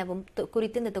என்ன எனவும்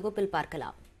குறித்து இந்த தொகுப்பில்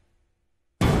பார்க்கலாம்.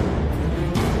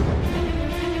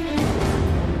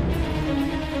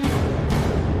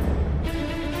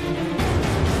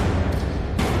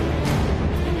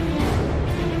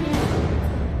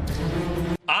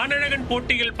 ஆணழகன்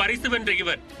போட்டியில் பரிசு வென்ற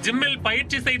இவர் ஜிம்மில்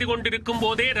பயிற்சி செய்து கொண்டிருக்கும்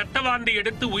போதே ரத்தவாந்தி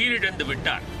எடுத்து உயிரிழந்து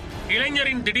விட்டார்.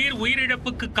 இளைஞரின் திடீர்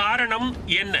உயிரிழப்புக்கு காரணம்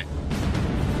என்ன?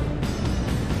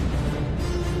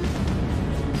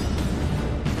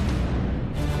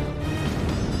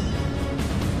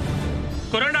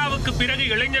 கொரோனாவுக்கு பிறகு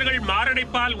இளைஞர்கள்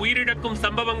மாரடைப்பால் உயிரிழக்கும்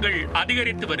சம்பவங்கள்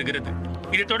அதிகரித்து வருகிறது.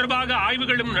 இது தொடர்பாக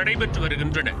ஆய்வுகளும் நடைபெற்று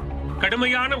வருகின்றன.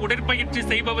 கடுமையான உடற்பயிற்சி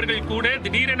செய்பவர்கள் கூட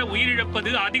திடீரென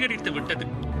உயிரிழப்பது அதிகரித்து விட்டது.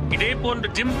 இதேபோன்று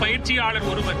ஜிம் பயிற்சியாளர்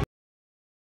ஒருவர்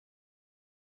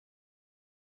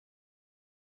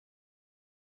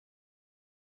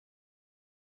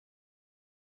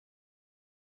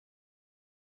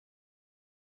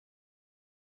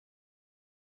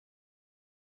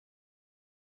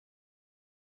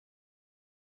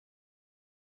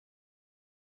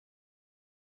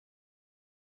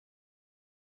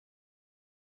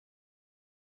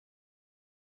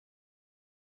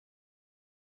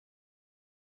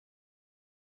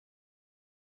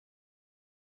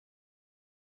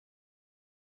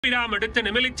அடுத்த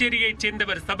நெமிலிச்சேரியைச்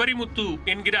சேர்ந்தவர் சபரிமுத்து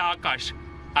என்கிற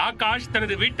ஆகாஷ்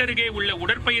தனது வீட்டருகே உள்ள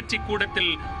உடற்பயிற்சி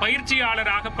கூடத்தில்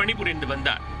பயிற்சியாளராக பணிபுரிந்து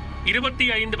வந்தார்.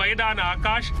 25 வயதான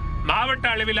ஆகாஷ் மாவட்ட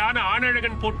அளவிலான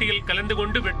ஆணழகன் போட்டியில் கலந்து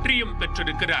கொண்டு வெற்றியும்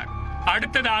பெற்றிருக்கிறார்.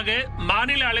 அடுத்ததாக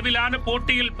மாநில அளவிலான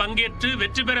போட்டியில் பங்கேற்று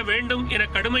வெற்றி பெற வேண்டும் என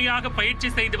கடுமையாக பயிற்சி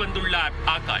செய்து வந்துள்ளார்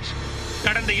ஆகாஷ்.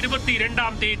 கடந்த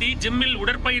 22ஆம் தேதி ஜிம்மில்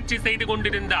உடற்பயிற்சி செய்து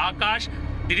கொண்டிருந்த ஆகாஷ்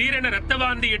திடீரென இரத்த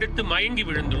வாந்தி எடுத்து மயங்கி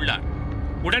விழுந்துள்ளார்.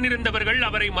 உடனிருந்தவர்கள்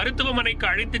அவரை மருத்துவமனைக்கு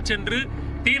அழைத்துச் சென்று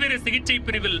தீவிர சிகிச்சை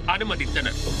பிரிவில்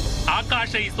அனுமதித்தனர்.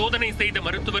 ஆகாஷை சோதனை செய்த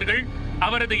மருத்துவர்கள்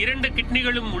அவரது 2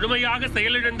 கிட்னிகளும் முழுமையாக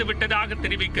செயலிழந்து விட்டதாக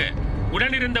தெரிவிக்க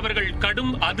உடனிருந்தவர்கள்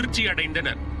கடும் அதிர்ச்சி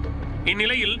அடைந்தனர்.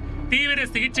 இந்நிலையில் தீவிர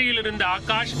சிகிச்சையில் இருந்த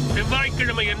ஆகாஷ்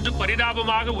செவ்வாய்க்கிழமை அன்று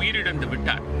பரிதாபமாக உயிரிழந்து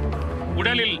விட்டார்.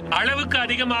 உடலில் அளவுக்கு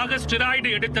அதிகமாக ஸ்டெராய்டு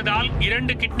எடுத்ததால்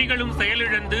 2 கிட்னிகளும்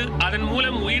செயலிழந்து அதன்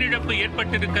மூலம் உயிரிழப்பு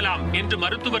ஏற்பட்டிருக்கலாம் என்று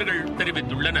மருத்துவர்கள்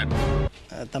தெரிவித்துள்ளனர்.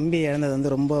 தம்பி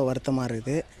இறந்தது ரொம்ப வருத்தமாக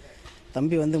இருக்குது.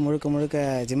 தம்பி முழுக்க முழுக்க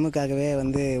ஜிம்முக்காகவே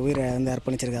உயிரை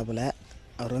அர்ப்பணிச்சிருக்காப்புல.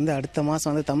 அவர் அடுத்த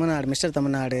மாதம் தமிழ்நாடு மிஸ்டர்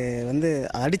தமிழ்நாடு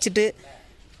அடிச்சுட்டு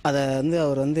அதை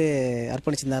அவர்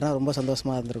அர்ப்பணிச்சிருந்தாருன்னா ரொம்ப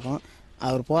சந்தோஷமாக இருந்திருக்கும்.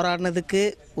 அவர் போராடினதுக்கு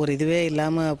ஒரு இதுவே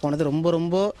இல்லாமல் போனது ரொம்ப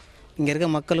ரொம்ப இங்கே இருக்க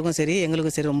மக்களுக்கும் சரி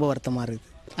எங்களுக்கும் சரி ரொம்ப வருத்தமாக இருக்குது.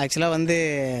 ஆக்சுவலாக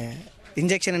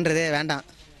இன்ஜெக்ஷன்ன்றதே வேண்டாம்.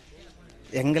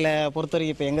 எங்களை பொறுத்த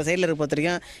வரைக்கும் இப்போ எங்கள் சைடில் இருக்க பொறுத்த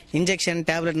வரைக்கும் இன்ஜெக்ஷன்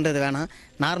டேப்லெட்ன்றது வேணாம்.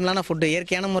 நார்மலான ஃபுட்டு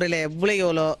இயற்கையான முறையில்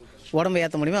எவ்வளோ உடம்பு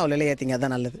ஏற்ற முடியுமோ அவ்வளோ ஏற்றிங்க,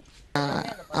 அதுதான் நல்லது.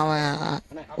 அவன்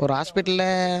ஒரு ஹாஸ்பிட்டலில்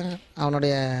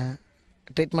அவனுடைய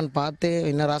ட்ரீட்மெண்ட் பார்த்து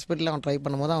இன்னொரு ஹாஸ்பிட்டலில் அவன் ட்ரை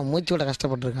பண்ணும்போது அவன் மூச்சு விட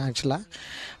கஷ்டப்பட்டுருக்கான். ஆக்சுவலாக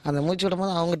அந்த மூச்சு விடும்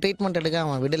போது அவங்க ட்ரீட்மெண்ட் எடுக்க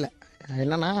அவன் விடலை.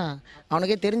 என்னென்னா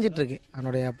அவனுக்கே தெரிஞ்சிட்ருக்கு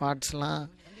அவனுடைய பார்ட்ஸ்லாம்.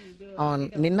 அவன்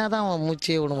நின்னா தான் அவன்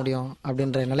மூச்சே விட முடியும்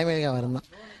அப்படின்ற நிலைமைக்கு அவன் இருந்தான்.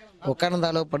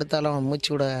 உட்கார்ந்தாலோ படுத்தாலோ அவன் மூச்சு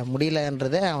விட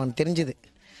முடியலன்றதே அவன் தெரிஞ்சுது.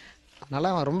 அதனால்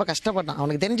அவன் ரொம்ப கஷ்டப்பட்டான்.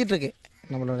 அவனுக்கு தெரிஞ்சிட்ருக்கு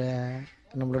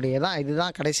நம்மளுடைய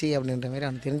இதுதான் கடைசி அப்படின்ற மாதிரி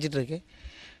அவனுக்கு தெரிஞ்சிட்ருக்கு.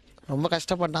 ரொம்ப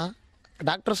கஷ்டப்பட்டான்.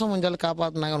 டாக்டர்ஸும் முடிஞ்சாலும்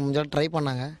காப்பாற்றினாங்க, முடிஞ்சாலும் ட்ரை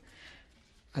பண்ணாங்க.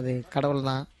 அது கடவுள்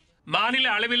தான். மாநில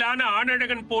அளவிலான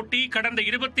ஆணழகன் போட்டி கடந்த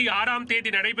 26ஆம் தேதி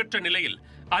நடைபெற்ற நிலையில்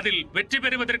அதில் வெற்றி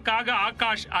பெறுவதற்காக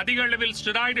ஆகாஷ் அதிக அளவில்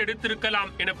ஸ்டெராய்டு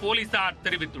எடுத்திருக்கலாம் என போலீசார்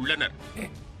தெரிவித்துள்ளனர்.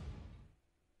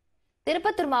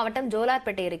 திருப்பத்தூர் மாவட்டம்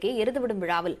ஜோலார்பேட்டை அருகே எருதுவிடும்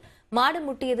விழாவில் மாடு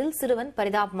முட்டியதில் சிறுவன்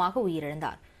பரிதாபமாக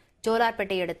உயிரிழந்தார்.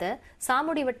 ஜோலார்பேட்டை அடுத்த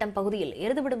சாமுடிவட்டம் பகுதியில்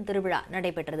எருதுவிடும் திருவிழா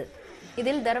நடைபெற்றது.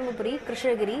 இதில் தருமபுரி,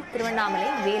 கிருஷ்ணகிரி, திருவண்ணாமலை,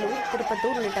 வேலூர்,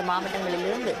 திருப்பத்தூர் உள்ளிட்ட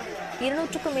மாவட்டங்களிலிருந்து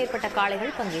 200க்கும் மேற்பட்ட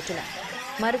காளைகள் பங்கேற்றன.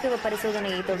 மருத்துவ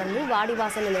பரிசோதனையை தொடர்ந்து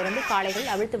வாடிவாசலில் இருந்து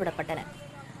காளைகள் அவிழ்த்துவிடப்பட்டன.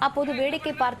 அப்போது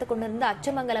வேடிக்கை பார்த்துக் கொண்டிருந்த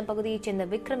அச்சமங்கலம் பகுதியைச் சேர்ந்த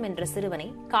விக்ரம் என்ற சிறுவனை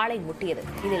காளை முட்டியது.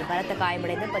 இதில் பலத்த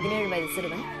காயமடைந்த 17 வயது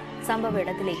சிறுவன் சம்பவ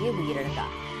இடத்திலேயே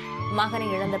உயிரிழந்தார். மகனை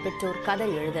இழந்த பெற்றோர்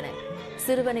கதறி எழுதினர்.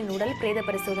 சிறுவனின் உடல் பிரேத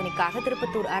பரிசோதனைக்காக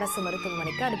திருப்பத்தூர் அரசு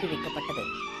மருத்துவமனைக்கு அனுப்பி வைக்கப்பட்டது.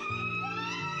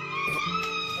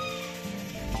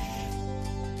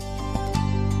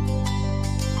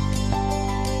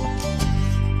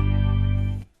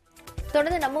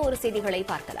 தொடர்ந்து நம்ம ஒரு செய்திகளை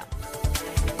பார்க்கலாம்.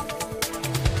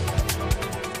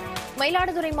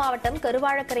 மயிலாடுதுறை மாவட்டம்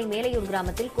கருவாழக்கரை மேலையூர்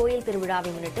கிராமத்தில் கோயில்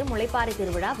திருவிழாவை முன்னிட்டு முளைப்பாரி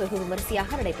திருவிழா வெகு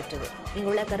விமரிசையாக நடைபெற்றது.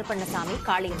 இங்குள்ள கருப்பண்ணசாமி,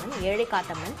 காளியம்மன், ஏழை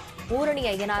காத்தம்மன், ஊரணி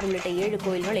ஐயனார் உள்ளிட்ட 7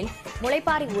 கோயில்களில்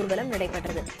முளைப்பாரி ஊர்வலம்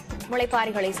நடைபெற்றது.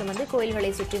 முளைப்பாரிகளை சுமந்து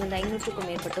கோயில்களை சுற்றி வந்த 500க்கும்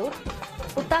மேற்பட்டோர்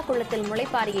புத்தாக்குளத்தில்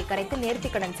முளைப்பாரியை கரைத்து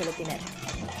நேர்த்திக்கடன் செலுத்தினர்.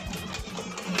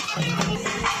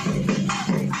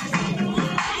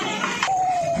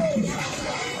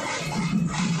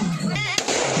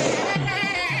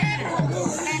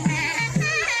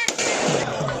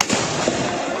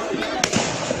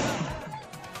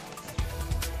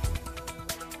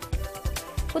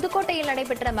 புதுக்கோட்டையில்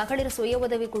நடைபெற்ற மகளிர் சுய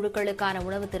உதவி குழுக்களுக்கான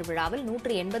உணவு திருவிழாவில்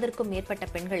 180க்கும் மேற்பட்ட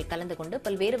பெண்கள் கலந்து கொண்டு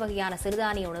பல்வேறு வகையான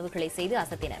சிறுதானிய உணவுகளை செய்து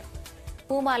அசத்தினர்.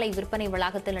 பூமாலை விற்பனை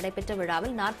வளாகத்தில் நடைபெற்ற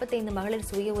விழாவில் 45 மகளிர்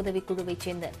சுய உதவி குழுவைச்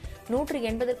சேர்ந்த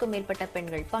 180க்கும் மேற்பட்ட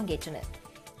பெண்கள் பங்கேற்றனர்.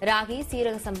 ராகி,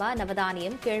 சீரக சம்பா,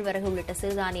 நவதானியம், கேழ்வரகு உள்ளிட்ட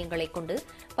சிறுதானியங்களை கொண்டு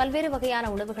பல்வேறு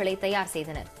வகையான உணவுகளை தயார்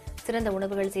செய்தனர். சிறந்த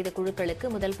உணவுகள் செய்த குழுக்களுக்கு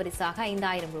முதல் பரிசாக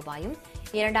 5000 ரூபாயும்,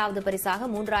 இரண்டாவது பரிசாக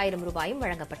 3000 ரூபாயும்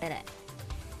வழங்கப்பட்டன.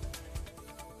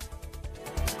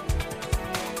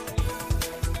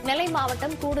 நெல்லை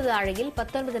மாவட்டம் கூடுதாழையில்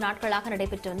 19 நாட்களாக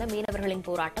நடைபெற்று வந்த மீனவர்களின்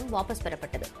போராட்டம் வாபஸ்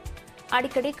பெறப்பட்டது.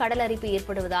 அடிக்கடி கடல் அரிப்பு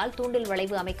ஏற்படுவதால் தூண்டில்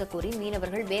வளைவு அமைக்க கோரி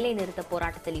மீனவர்கள் வேலை நிறுத்த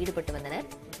போராட்டத்தில் ஈடுபட்டு வந்தனர்.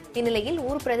 இந்நிலையில்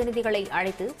ஊர் பிரதிநிதிகளை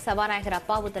அழைத்து சபாநாயகர்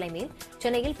அப்பாவு தலைமையில்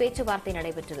சென்னையில் பேச்சுவார்த்தை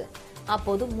நடைபெற்றது.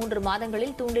 அப்போது 3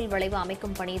 மாதங்களில் தூண்டில் வளைவு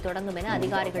அமைக்கும் பணி தொடங்கும் என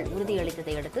அதிகாரிகள்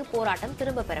உறுதியளித்ததை அடுத்து போராட்டம்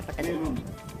திரும்பப் பெறப்பட்டது.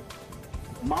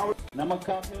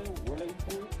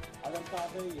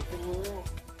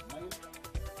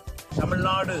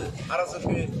 தமிழ்நாடு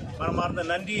அரசுக்கு மனமார்ந்த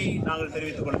நன்றியை நாங்கள்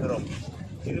தெரிவித்துக் கொள்கிறோம்.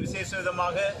 இது விசேஷ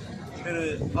விதமாக திரு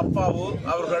அப்பாவு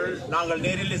அவர்கள் நாங்கள்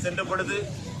நேரில் சென்ற பொழுது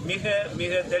மிக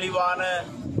மிக தெளிவான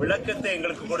விளக்கத்தை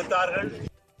எங்களுக்கு கொடுத்தார்கள்.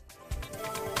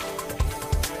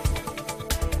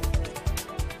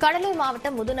 கடலூர்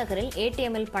மாவட்டம் முதுநகரில்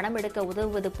ஏடிஎம்மில் பணம் எடுக்க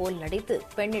உதவுவது போல் நடித்து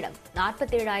பெண்ணிடம்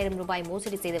 47,000 ரூபாய்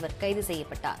மோசடி செய்தவர் கைது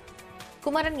செய்யப்பட்டார்.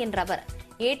 குமரன் என்றவர்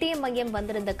ஏடிஎம் மையம்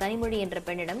வந்திருந்த கனிமொழி என்ற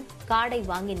பெண்ணிடம் கார்டை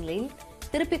வாங்கிய நிலையில்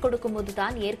திருப்பிக் கொடுக்கும்போது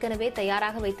தான் ஏற்கனவே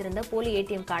தயாராக வைத்திருந்த போலி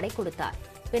ஏடிஎம் கார்டை கொடுத்தார்.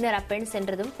 பின்னர் அப்பெண்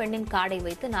சென்றதும் பெண்ணின் கார்டை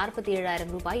வைத்து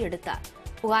 47,000 ரூபாய் எடுத்தார்.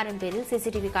 புகாரின் பேரில்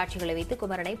சிசிடிவி காட்சிகளை வைத்து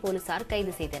குமரனை போலீசார்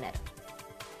கைது செய்தனர்.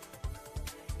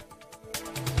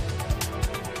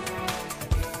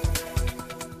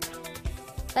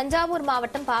 தஞ்சாவூர்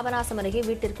மாவட்டம் பாபநாசம் அருகே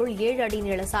வீட்டிற்குள் 7 அடி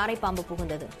நீள சாரை பாம்பு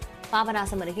புகுந்தது.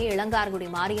 பாபநாசம் அருகே இளங்கார்குடி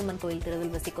மாரியம்மன் கோயில்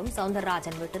தெருவில் வசிக்கும்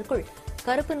சவுந்தரராஜன் வீட்டிற்குள்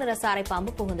கருப்பு நிற சாரை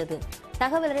பாம்பு புகுந்தது.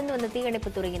 தகவலறிந்து வந்த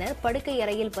தீயணைப்புத் துறையினர் படுக்கை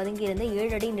அறையில் பதுங்கியிருந்த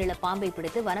 7 அடி நீள பாம்பை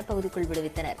பிடித்து வனப்பகுதிக்குள்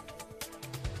விடுவித்தனர்.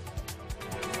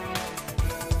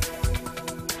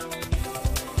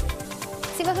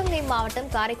 சிவகங்கை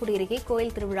மாவட்டம் காரைக்குடி அருகே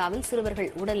கோயில் திருவிழாவில் சிறுவர்கள்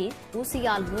உடலில்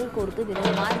ஊசியால் நூல் கோர்த்து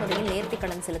வினோதமான முறையில் நேர்த்திக்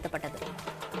கடன் செலுத்தப்பட்டது.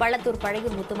 பள்ளத்தூர் பழைய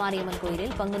முத்துமாரியம்மன்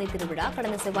கோயிலில் பங்குனி திருவிழா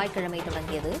கடந்த செவ்வாய்க்கிழமை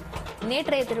தொடங்கியது.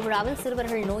 நேற்றைய திருவிழாவில்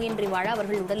சிறுவர்கள் நோயின்றி வாழ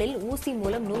அவர்கள் உடலில் ஊசி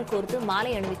மூலம் நூல் கோர்த்து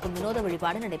மாலை அணிவிக்கும் வினோத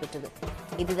வழிபாடு நடைபெற்றது.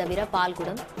 இது தவிர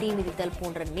பால்குடம், தீ மிதித்தல்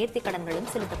போன்ற நேர்த்திக்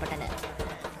கடன்களும் செலுத்தப்பட்டன.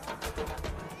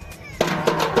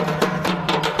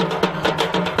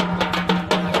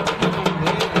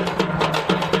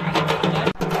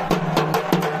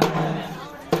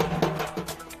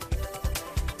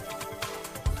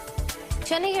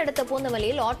 சென்னையை அடுத்த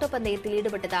பூந்தமல்லியில் ஆட்டோ பந்தயத்தில்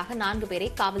ஈடுபட்டதாக 4 பேரை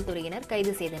காவல்துறையினர்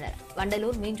கைது செய்தனர்.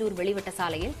 வண்டலூர் மீஞ்சூர் வெளிவட்ட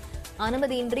சாலையில்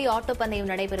அனுமதியின்றி ஆட்டோ பந்தயம்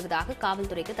நடைபெறுவதாக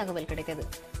காவல்துறைக்கு தகவல் கிடைத்தது.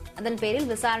 அதன் பேரில்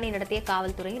விசாரணை நடத்திய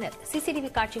காவல்துறையினர்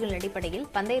சிசிடிவி காட்சிகளின் அடிப்படையில்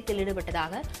பந்தயத்தில்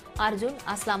ஈடுபட்டதாக அர்ஜுன்,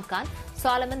 அஸ்லாம்கான்,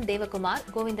 சாலமன், தேவகுமார்,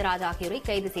 கோவிந்தராஜ் ஆகியோரை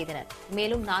கைது செய்தனர்.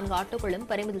 மேலும் 4 ஆட்டோக்களும்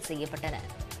பறிமுதல் செய்யப்பட்டன.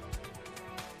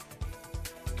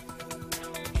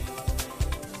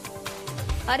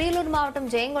 அரியலூர் மாவட்டம்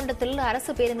ஜெயங்கொண்டத்தில்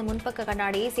அரசு பேருந்து முன்பக்க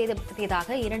கண்ணாடியை சேதப்படுத்தியதாக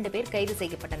 2 பேர் கைது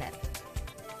செய்யப்பட்டனர்.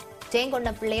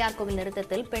 ஜெயங்கொண்டம் பிள்ளையார் கோவில்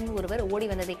நிறுத்தத்தில் பெண் ஒருவர் ஓடி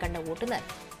வந்ததை கண்ட ஓட்டுநர்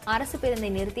அரசு பேருந்தை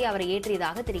நிறுத்தி அவரை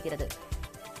ஏற்றியதாக தெரிகிறது.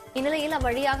 இந்நிலையில்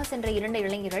அவ்வழியாக சென்ற 2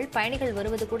 இளைஞர்கள் பயணிகள்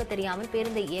வருவது கூட தெரியாமல்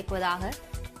பேருந்தை இயக்குவதாக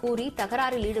கூறி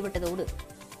தகராறில் ஈடுபட்டதோடு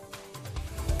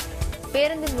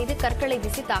பேருந்தின் மீது கற்களை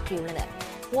வீசி தாக்கியுள்ளனர்.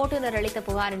 ஓட்டுநர் அளித்த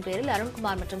புகாரின் பேரில்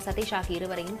அருண்குமார் மற்றும் சதீஷ் ஆகிய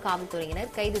இருவரையும்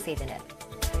காவல்துறையினர் கைது செய்தனர்.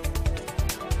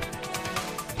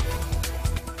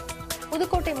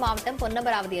 புதுக்கோட்டை மாவட்டம்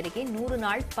பொன்னமராவதி அருகே 100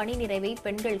 நாள் பணி நிறைவை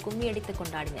பெண்கள் கும்மியடித்துக்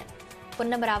கொண்டாடினர்.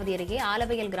 பொன்னமராவதி அருகே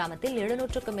ஆலவயல் கிராமத்தில்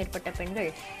 700க்கும் மேற்பட்ட பெண்கள்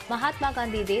மகாத்மா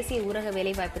காந்தி தேசிய ஊரக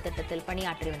வேலைவாய்ப்பு திட்டத்தில்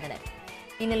பணியாற்றி வந்தனர்.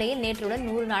 இந்நிலையில் நேற்றுடன்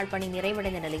 100 நாள் பணி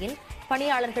நிறைவடைந்த நிலையில்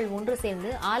பணியாளர்கள் ஒன்று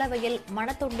சேர்ந்து ஆலவயல்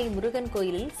மணத்தொண்டி முருகன்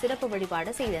கோயிலில் சிறப்பு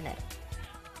வழிபாடு செய்தனர்.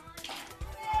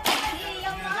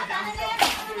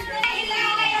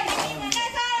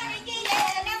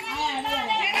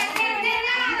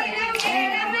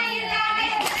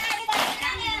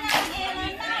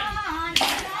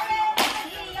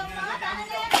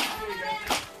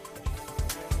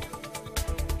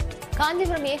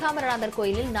 காஞ்சிபுரம் ஏகாம்பரநாதர்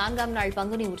கோயிலில் 4ஆம் நாள்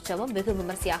பங்குனி உற்சவம் வெகு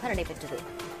விமர்சையாக நடைபெற்றது.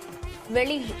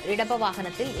 வெளி இடப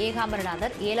வாகனத்தில்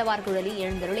ஏகாம்பரநாதர் ஏலவார்குழலி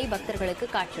எழுந்தருளி பக்தர்களுக்கு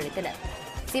காட்சியளித்தனர்.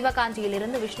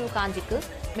 சிவகாஞ்சியிலிருந்து விஷ்ணு காஞ்சிக்கு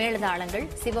மேளதாளங்கள்,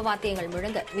 சிவவாத்தியங்கள்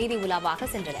முழங்க வீதி உலாவாக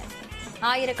சென்றனர்.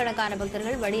 ஆயிரக்கணக்கான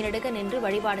பக்தர்கள் வழிநெடுக நின்று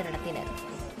வழிபாடு நடத்தினர்.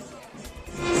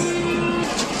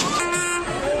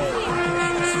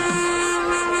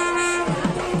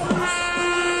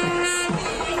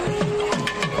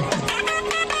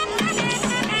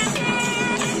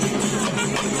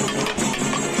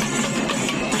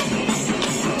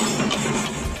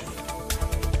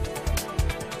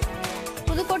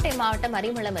 மாவட்டம்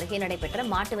அரிமளம் அருகே நடைபெற்ற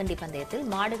மாட்டு வண்டி பந்தயத்தில்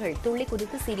மாடுகள் துள்ளி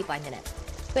குதித்து சீறி பாய்ந்தன.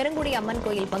 பெருங்குடி அம்மன்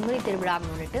கோயில் பங்குனி திருவிழாவை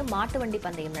முன்னிட்டு மாட்டு வண்டி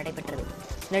பந்தயம் நடைபெற்றது.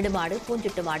 நெடுமாடு,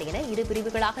 பூஞ்சிட்டு மாடு என 2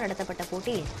 பிரிவுகளாக நடத்தப்பட்ட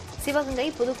போட்டியில் சிவகங்கை,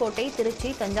 புதுக்கோட்டை,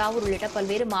 திருச்சி, தஞ்சாவூர் உள்ளிட்ட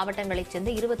பல்வேறு மாவட்டங்களைச்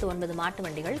சேர்ந்த 29 மாட்டு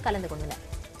வண்டிகள் கலந்து கொண்டன.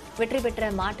 வெற்றி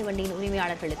பெற்ற மாட்டு வண்டியின்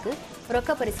உரிமையாளர்களுக்கு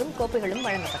ரொக்க பரிசும் கோப்பைகளும்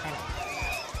வழங்கப்பட்டன.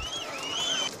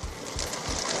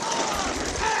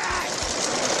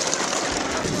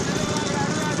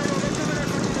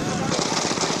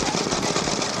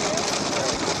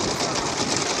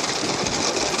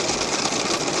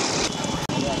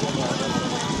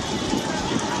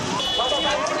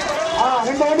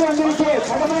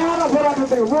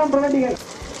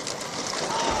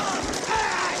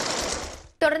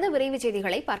 தொடர்ந்து விரைவுச்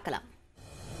செய்திகளை பார்க்கலாம்.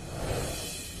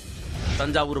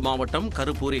 தஞ்சாவூர் மாவட்டம்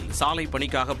கருப்பூரில் சாலை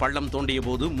பணிக்காக பள்ளம் தோண்டிய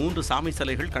போது 3 சாமி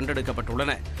சிலைகள்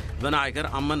கண்டெடுக்கப்பட்டுள்ளன. விநாயகர்,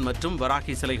 அம்மன் மற்றும்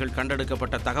வராகி சிலைகள்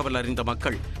கண்டெடுக்கப்பட்ட தகவல் அறிந்த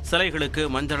மக்கள் சிலைகளுக்கு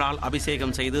மஞ்சளால்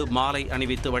அபிஷேகம் செய்து மாலை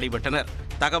அணிவித்து வழிபட்டனர்.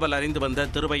 தகவல் அறிந்து வந்த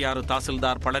திருவையாறு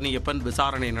தாசில்தார் பழனியப்பன்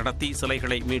விசாரணை நடத்தி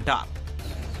சிலைகளை மீட்டார்.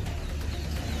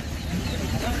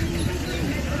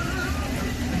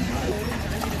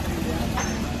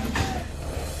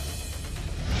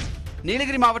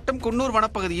 நீலகிரி மாவட்டம் குன்னூர்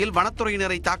வனப்பகுதியில்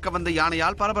வனத்துறையினரை தாக்க வந்த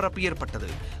யானையால் பரபரப்பு ஏற்பட்டது.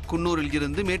 குன்னூரில்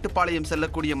இருந்து மேட்டுப்பாளையம்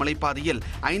செல்லக்கூடிய மலைப்பாதையில்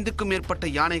 5க்கும் மேற்பட்ட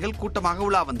யானைகள் கூட்டமாக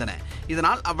உலா வந்தன.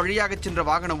 இதனால் அவ்வழியாக சென்ற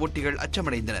வாகன ஓட்டிகள்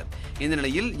அச்சமடைந்தனர். இந்த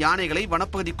நிலையில் யானைகளை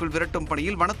வனப்பகுதிக்குள் விரட்டும்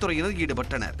பணியில் வனத்துறையினர்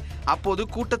ஈடுபட்டனர். அப்போது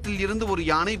கூட்டத்தில் இருந்து ஒரு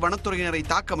யானை வனத்துறையினரை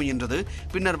தாக்க முயன்றது.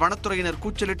 பின்னர் வனத்துறையினர்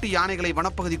கூச்சலிட்டு யானைகளை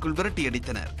வனப்பகுதிக்குள் விரட்டி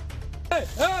அடித்தனர்.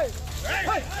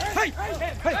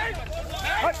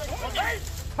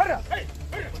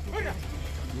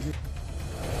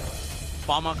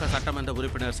 பாமக சட்டமன்ற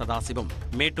உறுப்பினர் சதாசிவம்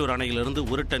மேட்டூர் அணையிலிருந்து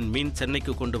 1 டன் மீன்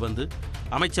சென்னைக்கு கொண்டு வந்து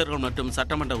அமைச்சர்கள் மற்றும்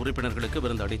சட்டமன்ற உறுப்பினர்களுக்கு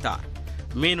விருந்து அளித்தார்.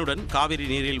 மீனுடன் காவிரி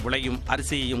நீரில் விளையும்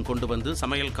அரிசியையும் கொண்டு வந்து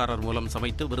சமையல்காரர் மூலம்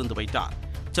சமைத்து விருந்து வைத்தார்.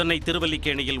 சென்னை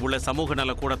திருவல்லிக்கேணியில் உள்ள சமூக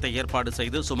நல கூடத்தை ஏற்பாடு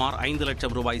செய்து சுமார் 5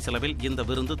 லட்சம் ரூபாய் செலவில் இந்த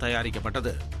விருந்து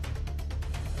தயாரிக்கப்பட்டது.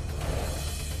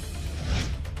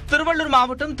 திருவள்ளூர்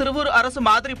மாவட்டம் திருவூர் அரசு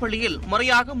மாதிரி பள்ளியில்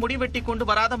முறையாக முடிவெட்டி கொண்டு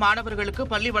வராத மாணவர்களுக்கு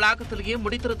பள்ளி வளாகத்திலேயே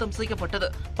முடித்திருத்தம் செய்யப்பட்டது.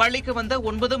 பள்ளிக்கு வந்த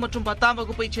 9 மற்றும் 10ஆம்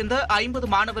வகுப்பைச் சேர்ந்த 50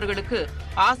 மாணவர்களுக்கு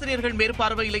ஆசிரியர்கள்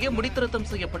மேற்பார்வையிலேயே முடித்திருத்தம்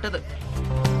செய்யப்பட்டது.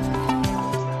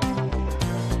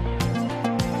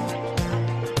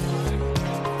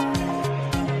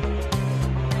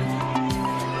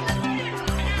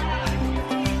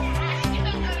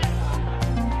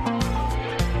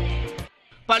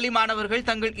 பள்ளி மாணவர்கள்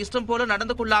தங்கள் இஷ்டம் போல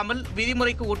நடந்து கொள்ளாமல்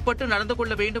விதிமுறைக்கு உட்பட்டு நடந்து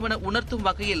கொள்ள வேண்டுமென உணர்த்தும்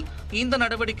வகையில் இந்த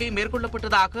நடவடிக்கை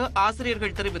மேற்கொள்ளப்பட்டதாக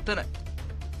ஆசிரியர்கள் தெரிவித்தனர்.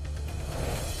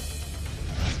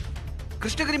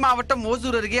 கிருஷ்ணகிரி மாவட்டம்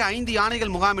ஓசூர் அருகே 5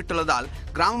 யானைகள் முகாமிட்டுள்ளதால்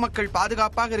கிராம மக்கள்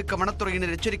பாதுகாப்பாக இருக்க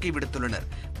வனத்துறையினர் எச்சரிக்கை விடுத்துள்ளனர்.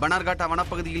 பனார்காட்டா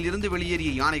வனப்பகுதியில் இருந்து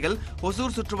வெளியேறிய யானைகள்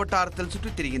ஒசூர் சுற்றுவட்டாரத்தில்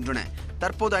சுற்றித் திரிகின்றன.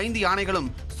 தற்போது 5 யானைகளும்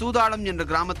சூதாளம் என்ற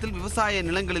கிராமத்தில் விவசாய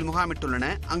நிலங்களில் முகாமிட்டுள்ளன.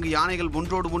 அங்கு யானைகள்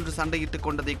ஒன்றோடு ஒன்று சண்டையிட்டுக்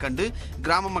கொண்டதைக் கண்டு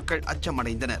கிராம மக்கள்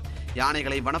அச்சமடைந்தனர்.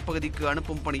 யானைகளை வனப்பகுதிக்கு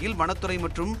அனுப்பும் பணியில் வனத்துறை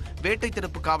மற்றும் வேட்டை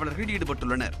தடுப்பு காவலர்கள்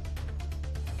ஈடுபட்டுள்ளனர்.